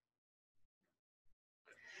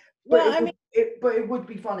 But it would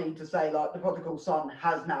be funny to say like the prodigal son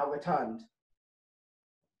has now returned.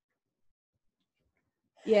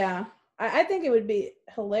 Yeah, I think it would be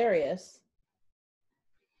hilarious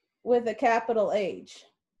with a capital H.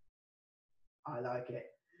 I like it.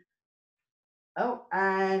 Oh,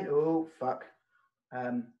 and oh fuck,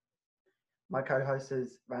 my co-host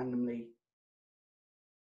has randomly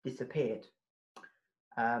disappeared.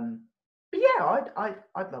 But yeah,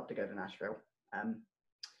 I'd love to go to Nashville.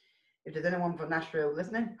 If there's anyone from Nashville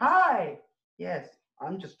listening, hi. Yes,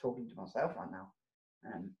 I'm just talking to myself right now.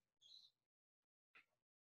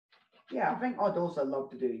 Yeah, I think I'd also love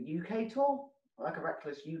to do a UK tour, like a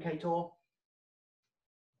Reckless UK tour.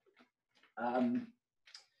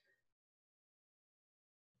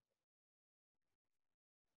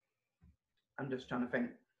 I'm just trying to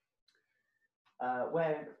think.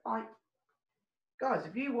 Where, like, guys,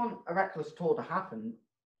 if you want a Reckless tour to happen,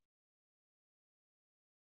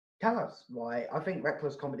 tell us. Right? I think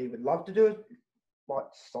Reckless Comedy would love to do like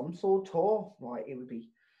some sort of tour. Like, it would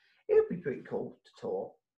be pretty cool to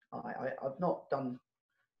tour. I've not done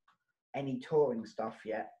any touring stuff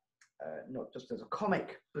yet, not just as a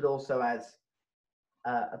comic, but also as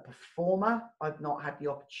a performer. I've not had the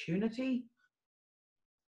opportunity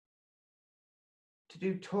to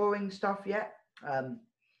do touring stuff yet.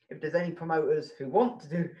 If there's any promoters who want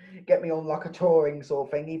to get me on like a touring sort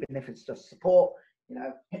of thing, even if it's just support, you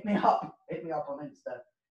know, hit me up on Insta,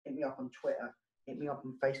 hit me up on Twitter, hit me up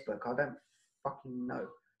on Facebook. I don't fucking know.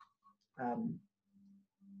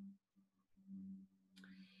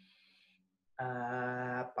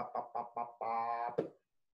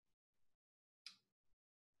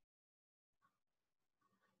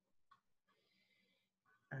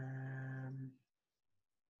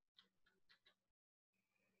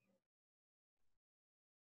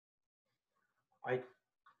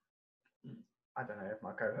 I don't know if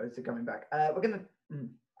my co-hosts are coming back. We're gonna.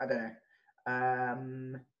 I don't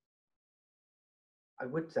know. I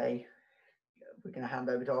would say we're gonna hand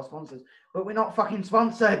over to our sponsors, but we're not fucking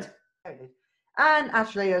sponsored. And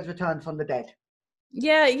Ashley has returned from the dead.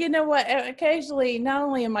 Yeah, you know what? Occasionally, not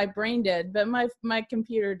only am I brain dead, but my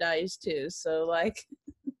computer dies too. So like.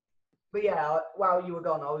 But yeah, while you were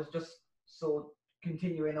gone, I was just sort of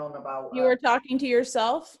continuing on about. You were talking to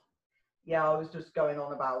yourself? Yeah, I was just going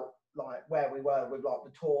on about like where we were with like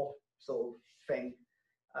the tour sort of thing.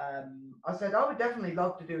 I said I would definitely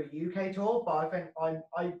love to do a UK tour, but I think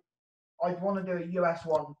I'd want to do a US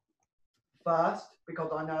one first,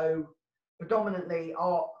 because I know predominantly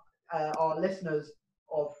our listeners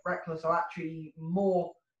of Reckless are actually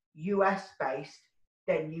more US based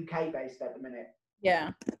than UK based at the minute.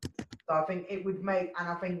 Yeah. So I think it would make, and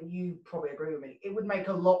I think you probably agree with me, it would make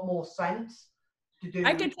a lot more sense to do.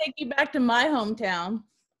 I could take you back to my hometown.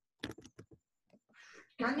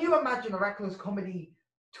 Can you imagine a Reckless Comedy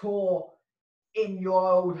tour in your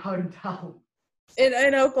old hometown?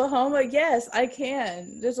 In Oklahoma, yes, I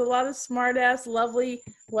can. There's a lot of smart-ass, lovely,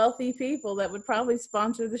 wealthy people that would probably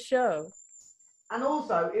sponsor the show. And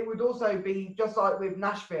also, it would also be, just like with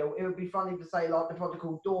Nashville, it would be funny to say, like, the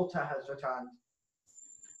prodigal daughter has returned.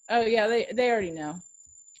 Oh, yeah, they already know.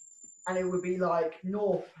 And it would be like,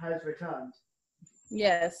 North has returned.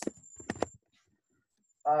 Yes.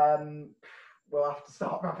 We'll have to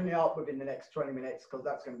start wrapping it up within the next 20 minutes, because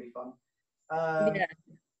that's going to be fun. Yeah.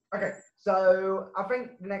 Okay, so I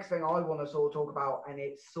think the next thing I want to sort of talk about, and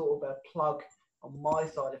it's sort of a plug on my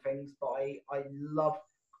side of things, but I love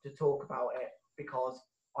to talk about it because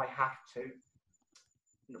I have to,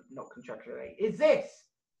 not contractually, is this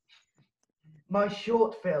my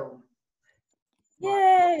short film.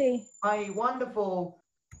 Yay! My wonderful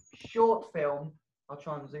short film. I'll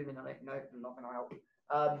try and zoom in on it. No, I'm not going to help.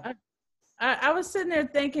 I was sitting there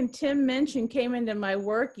thinking Tim Minchin came into my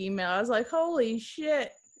work email. I was like, holy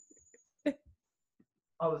shit.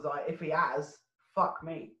 I was like, if he has, fuck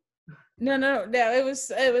me. No, it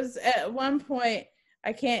was at one point,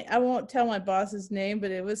 I won't tell my boss's name,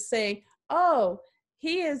 but it was saying, oh,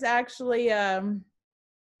 he is actually,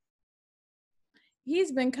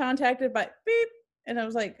 he's been contacted by beep. And I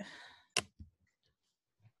was like,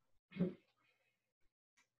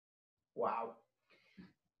 wow.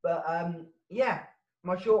 But yeah,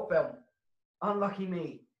 my short film, Unlucky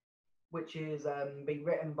Me, which is being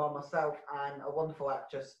written by myself and a wonderful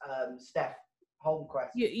actress, Steph Holmquist.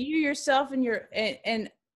 You yourself and your and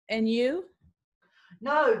you?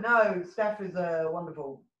 No, Steph is a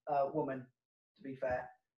wonderful woman, to be fair.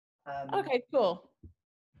 Okay, cool.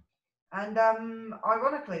 And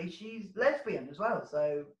ironically, she's lesbian as well,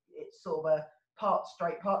 so it's sort of a part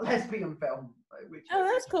straight, part lesbian film. Which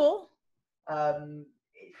that's cool.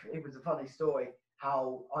 It was a funny story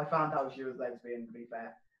how I found out she was lesbian, to be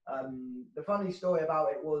fair. The funny story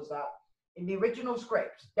about it was that in the original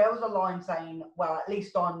script, there was a line saying, well, at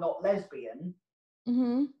least I'm not lesbian.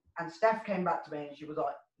 Mm-hmm. And Steph came back to me and she was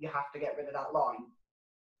like, you have to get rid of that line.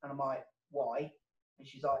 And I'm like, why? And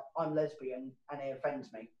she's like, I'm lesbian and it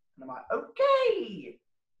offends me. And I'm like, okay.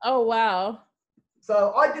 Oh, wow.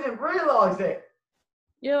 So I didn't realize it.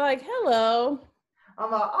 You're like, hello.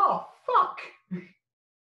 I'm like, oh, fuck.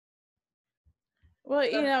 Well,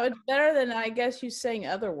 you know, it's better than, I guess, you saying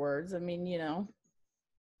other words. I mean, you know.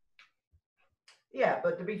 Yeah,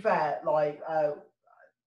 but to be fair, like,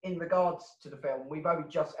 in regards to the film, we've only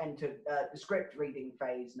just entered the script reading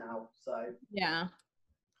phase now, so. Yeah.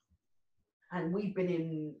 And we've been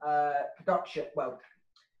in production, well,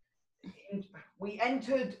 we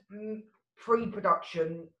entered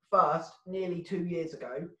pre-production first nearly 2 years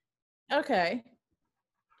ago. Okay.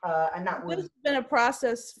 And that This was, has been a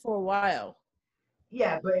process for a while.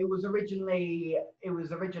 yeah, but it was originally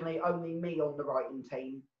only me on the writing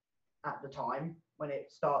team at the time when it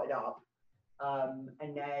started up.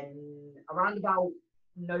 And then around about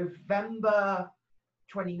November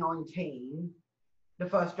 2019, the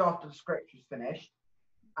first draft of the script was finished,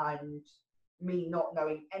 and me not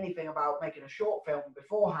knowing anything about making a short film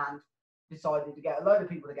beforehand, decided to get a load of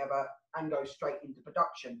people together and go straight into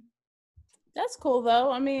production. That's cool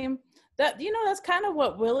though. I mean, that's kind of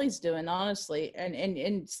what Willie's doing, honestly. And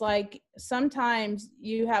it's like sometimes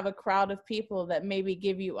you have a crowd of people that maybe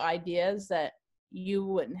give you ideas that you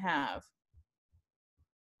wouldn't have.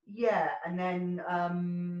 Yeah, and then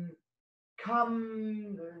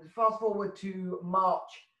come fast forward to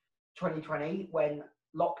March 2020 when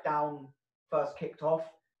lockdown first kicked off.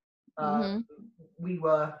 We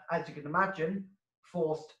were, as you can imagine,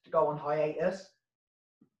 forced to go on hiatus.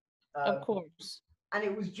 Of course. And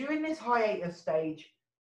it was during this hiatus stage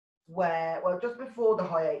where, well, just before the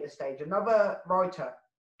hiatus stage, another writer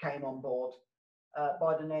came on board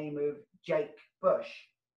by the name of Jake Bush.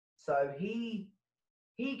 So he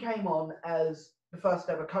came on as the first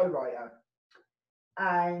ever co-writer.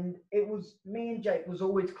 And it was, me and Jake was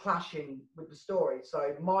always clashing with the story.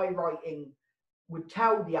 So my writing would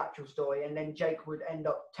tell the actual story, and then Jake would end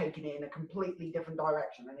up taking it in a completely different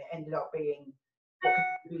direction. And it ended up being what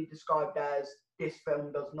could be described as, this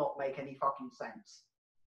film does not make any fucking sense.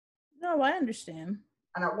 No, I understand.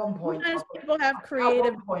 And at one point, sometimes people have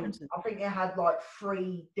creative differences. I think it had like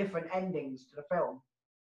 3 different endings to the film.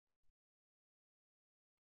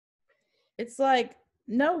 It's like,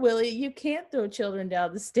 no, Willie, you can't throw children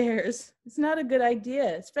down the stairs. It's not a good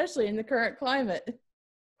idea, especially in the current climate.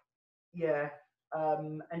 Yeah.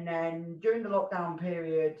 And then during the lockdown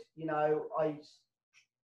period, you know, I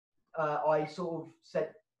sort of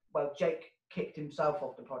said, well, Jake kicked himself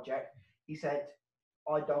off the project. He said,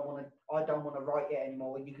 I don't want to write it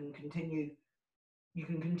anymore. You can continue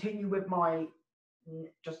with my,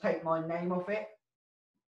 just take my name off it,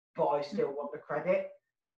 but I still want the credit.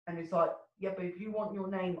 And it's like, yeah, but if you want your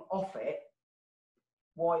name off it,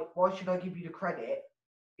 why should I give you the credit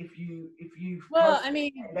if you've well, I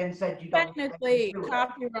mean, then said you don't technically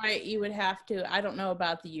copyright, you would have to. I don't know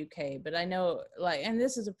about the UK, but I know, like, and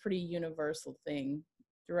this is a pretty universal thing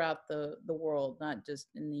throughout the world, not just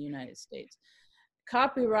in the United States.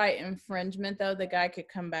 Copyright infringement, though, the guy could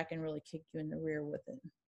come back and really kick you in the rear with it.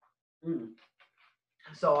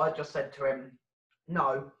 So I just said to him,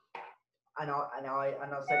 no. And I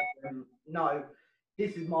said to him, no,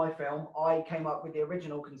 this is my film. I came up with the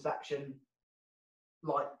original conception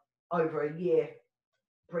like over a year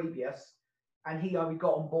previous, and he only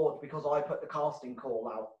got on board because I put the casting call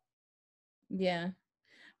out. Yeah.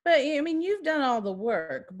 But I mean, you've done all the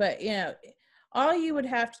work, but you know, all you would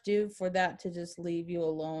have to do for that to just leave you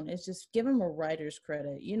alone is just give him a writer's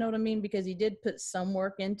credit. You know what I mean? Because he did put some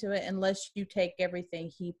work into it, unless you take everything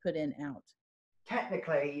he put in out.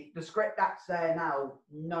 Technically, the script that's there now,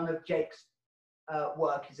 none of Jake's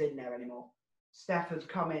work is in there anymore. Steph has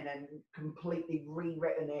come in and completely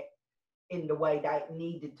rewritten it in the way that it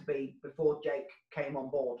needed to be before Jake came on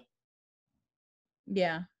board.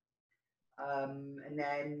 Yeah. And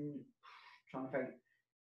then, trying to think.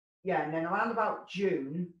 Yeah, and then around about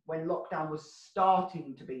June, when lockdown was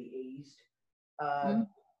starting to be eased, I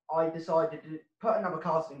decided to put another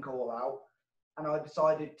casting call out, and I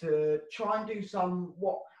decided to try and do some,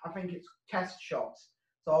 what I think it's test shots.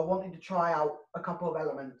 So I wanted to try out a couple of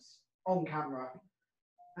elements on camera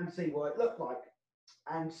and see what it looked like.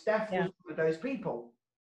 And Steph was one of those people.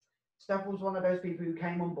 Steph was one of those people who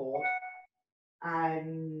came on board,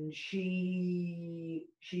 and she's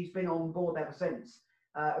been on board ever since.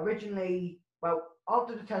 Originally, well,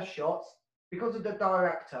 after the test shots, because of the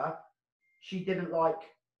director, she didn't like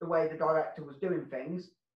the way the director was doing things.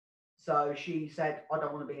 So she said, I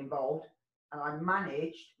don't want to be involved. And I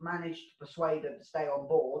managed to persuade her to stay on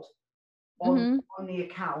board on the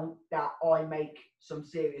account that I make some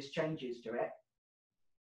serious changes to it.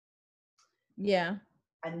 Yeah.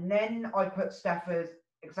 And then I put Steph as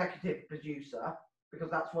executive producer, because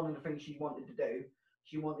that's one of the things she wanted to do.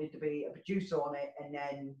 She wanted to be a producer on it and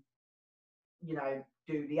then, you know,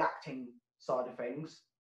 do the acting side of things.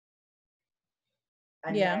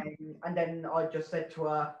 And then I just said to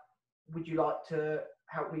her, would you like to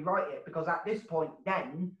help me write it? Because at this point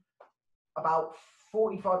then, about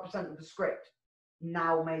 45% of the script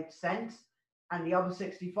now made sense. And the other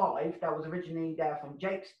 65 that was originally there from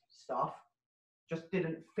Jake's stuff just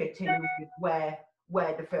didn't fit in with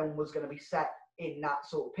where the film was going to be set in that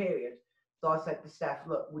sort of period. So I said to Steph,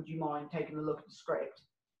 look, would you mind taking a look at the script?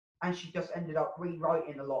 And she just ended up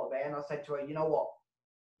rewriting a lot of it. And I said to her, you know what?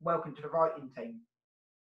 Welcome to the writing team.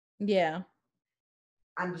 Yeah.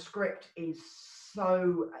 And the script is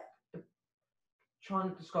so...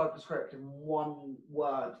 Trying to describe the script in one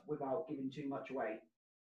word without giving too much away.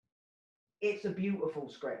 It's a beautiful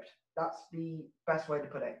script. That's the best way to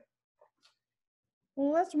put it.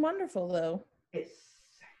 Well, that's wonderful, though. It's,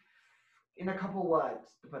 in a couple of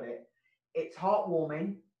words to put it, it's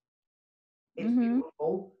heartwarming, it's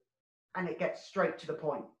beautiful, and it gets straight to the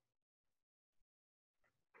point.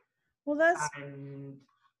 Well, that's...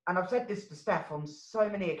 And I've said this to Steph on so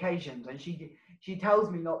many occasions, and she tells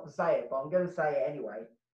me not to say it, but I'm going to say it anyway,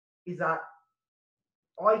 is that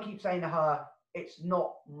I keep saying to her, it's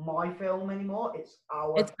not my film anymore, it's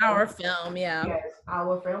our film, yeah. Yeah, it's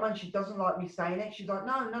our film, and she doesn't like me saying it. She's like,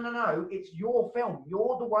 no, it's your film.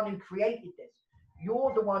 You're the one who created this.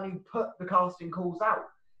 You're the one who put the casting calls out.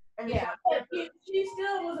 And yeah, but she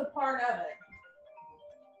still was a part of it.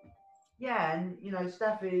 Yeah, and, you know,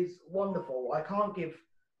 Steph is wonderful. I can't give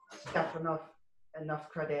Steph enough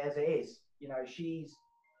credit as it is. You know, she's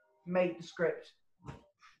made the script.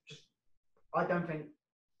 I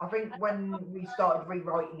think when we started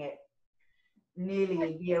rewriting it nearly a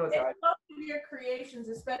year ago. It's most of your creations,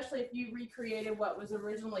 especially if you recreated what was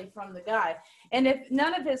originally from the guy. And if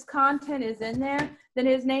none of his content is in there, then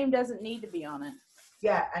his name doesn't need to be on it.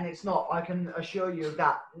 Yeah, and it's not. I can assure you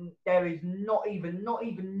that there is not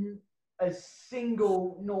even a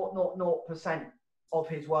single 0.00% of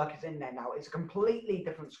his work is in there now. It's a completely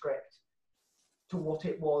different script to what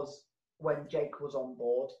it was when Jake was on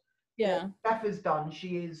board. Yeah. What Steph has done,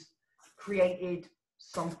 she has created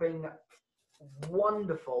something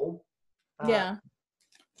wonderful. Yeah.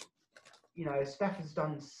 You know, Steph has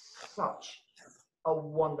done such a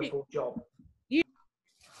wonderful job.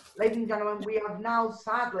 Ladies and gentlemen, we have now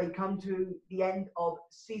sadly come to the end of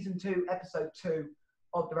season 2, episode 2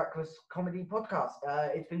 of the Reckless Comedy Podcast.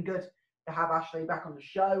 It's been good to have Ashley back on the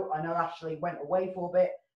show. I know Ashley went away for a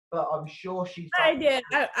bit, but I'm sure she's back. I did.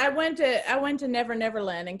 I went to Never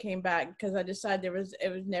Neverland and came back because I decided it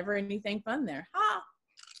was never anything fun there. Ha!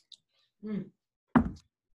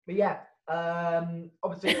 But yeah,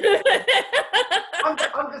 obviously,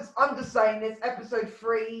 I'm just saying this. Episode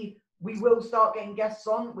 3, we will start getting guests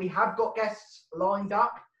on. We have got guests lined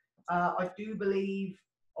up. I do believe,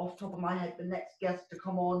 off the top of my head, the next guest to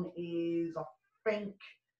come on is, I think,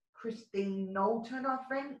 Christine Knowlton, I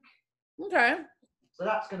think. Okay. So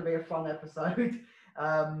that's going to be a fun episode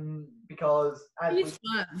because it's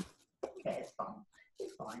fun. Yeah, it's fun.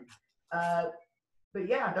 It's fine. But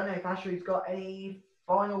yeah, I don't know if Ashley's got any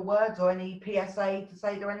final words or any PSA to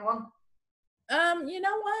say to anyone. You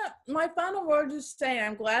know what? My final word is saying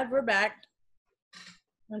I'm glad we're back.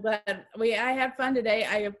 I'm glad I had fun today.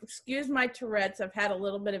 I excuse my Tourette's. I've had a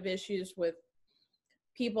little bit of issues with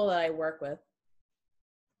people that I work with.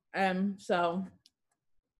 So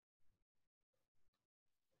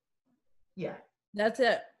yeah, that's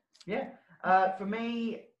it. Yeah. For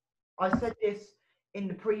me, I said this in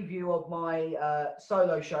the preview of my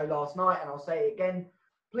solo show last night, and I'll say it again.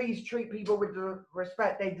 Please treat people with the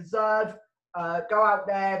respect they deserve. Go out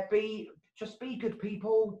there, just be good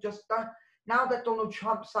people. Just don't. Now that Donald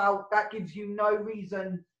Trump's out, that gives you no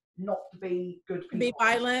reason not to be good people. Be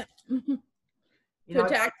violent. To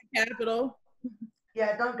attack the Capitol.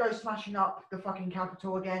 Yeah, don't go smashing up the fucking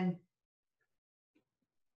Capitol again.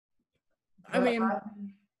 I mean,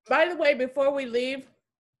 by the way, before we leave,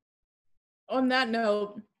 on that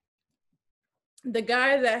note, the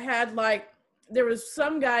guy that had there was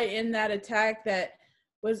some guy in that attack that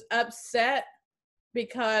was upset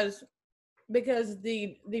because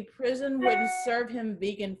the prison wouldn't serve him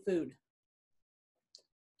vegan food.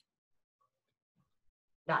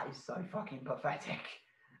 That is so fucking pathetic.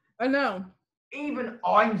 I know. Even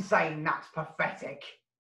I'm saying that's pathetic.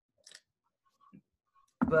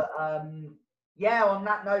 But yeah, on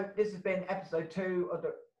that note, this has been episode 2 of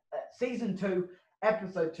the season 2,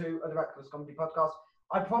 episode 2 of the Reckless Comedy Podcast.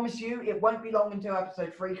 I promise you, it won't be long until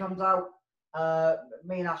episode 3 comes out.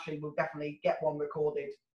 Me and Ashley will definitely get one recorded.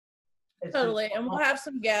 Totally, and we'll have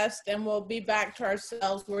some guests, and we'll be back to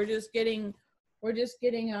ourselves. We're just getting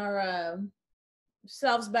our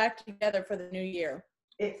selves back together for the new year.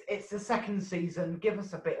 It's the second season. Give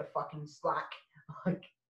us a bit of fucking slack. Like,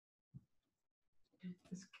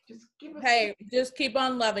 just give us. Hey, just keep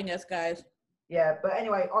on loving us, guys. Yeah, but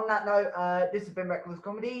anyway, on that note, this has been Reckless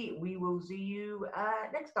Comedy. We will see you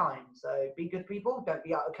next time. So be good people. Don't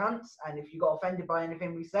be out of cunts. And if you got offended by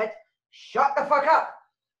anything we said, shut the fuck up.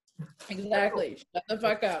 Exactly. Shut the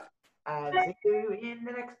fuck up. And see you in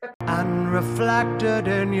the next episode. And reflected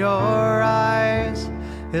in your eyes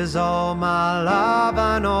is all my love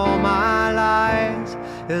and all my lies,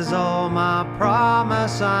 is all my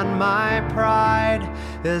promise and my pride,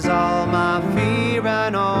 is all my fear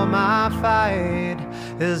and all my fight,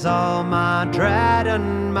 is all my dread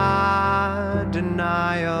and my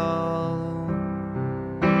denial.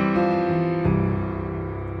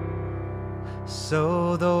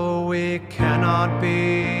 So though we cannot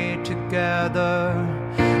be together,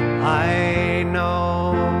 I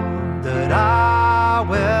know that I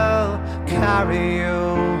will carry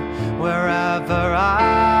you wherever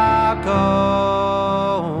I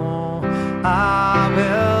go. I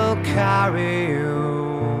will carry you.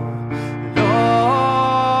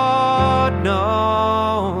 Lord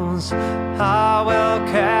knows I will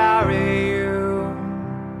carry you.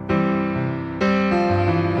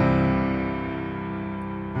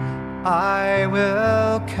 I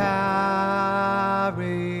will carry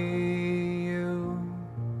you.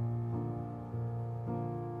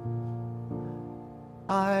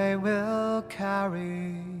 I will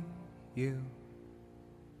carry you.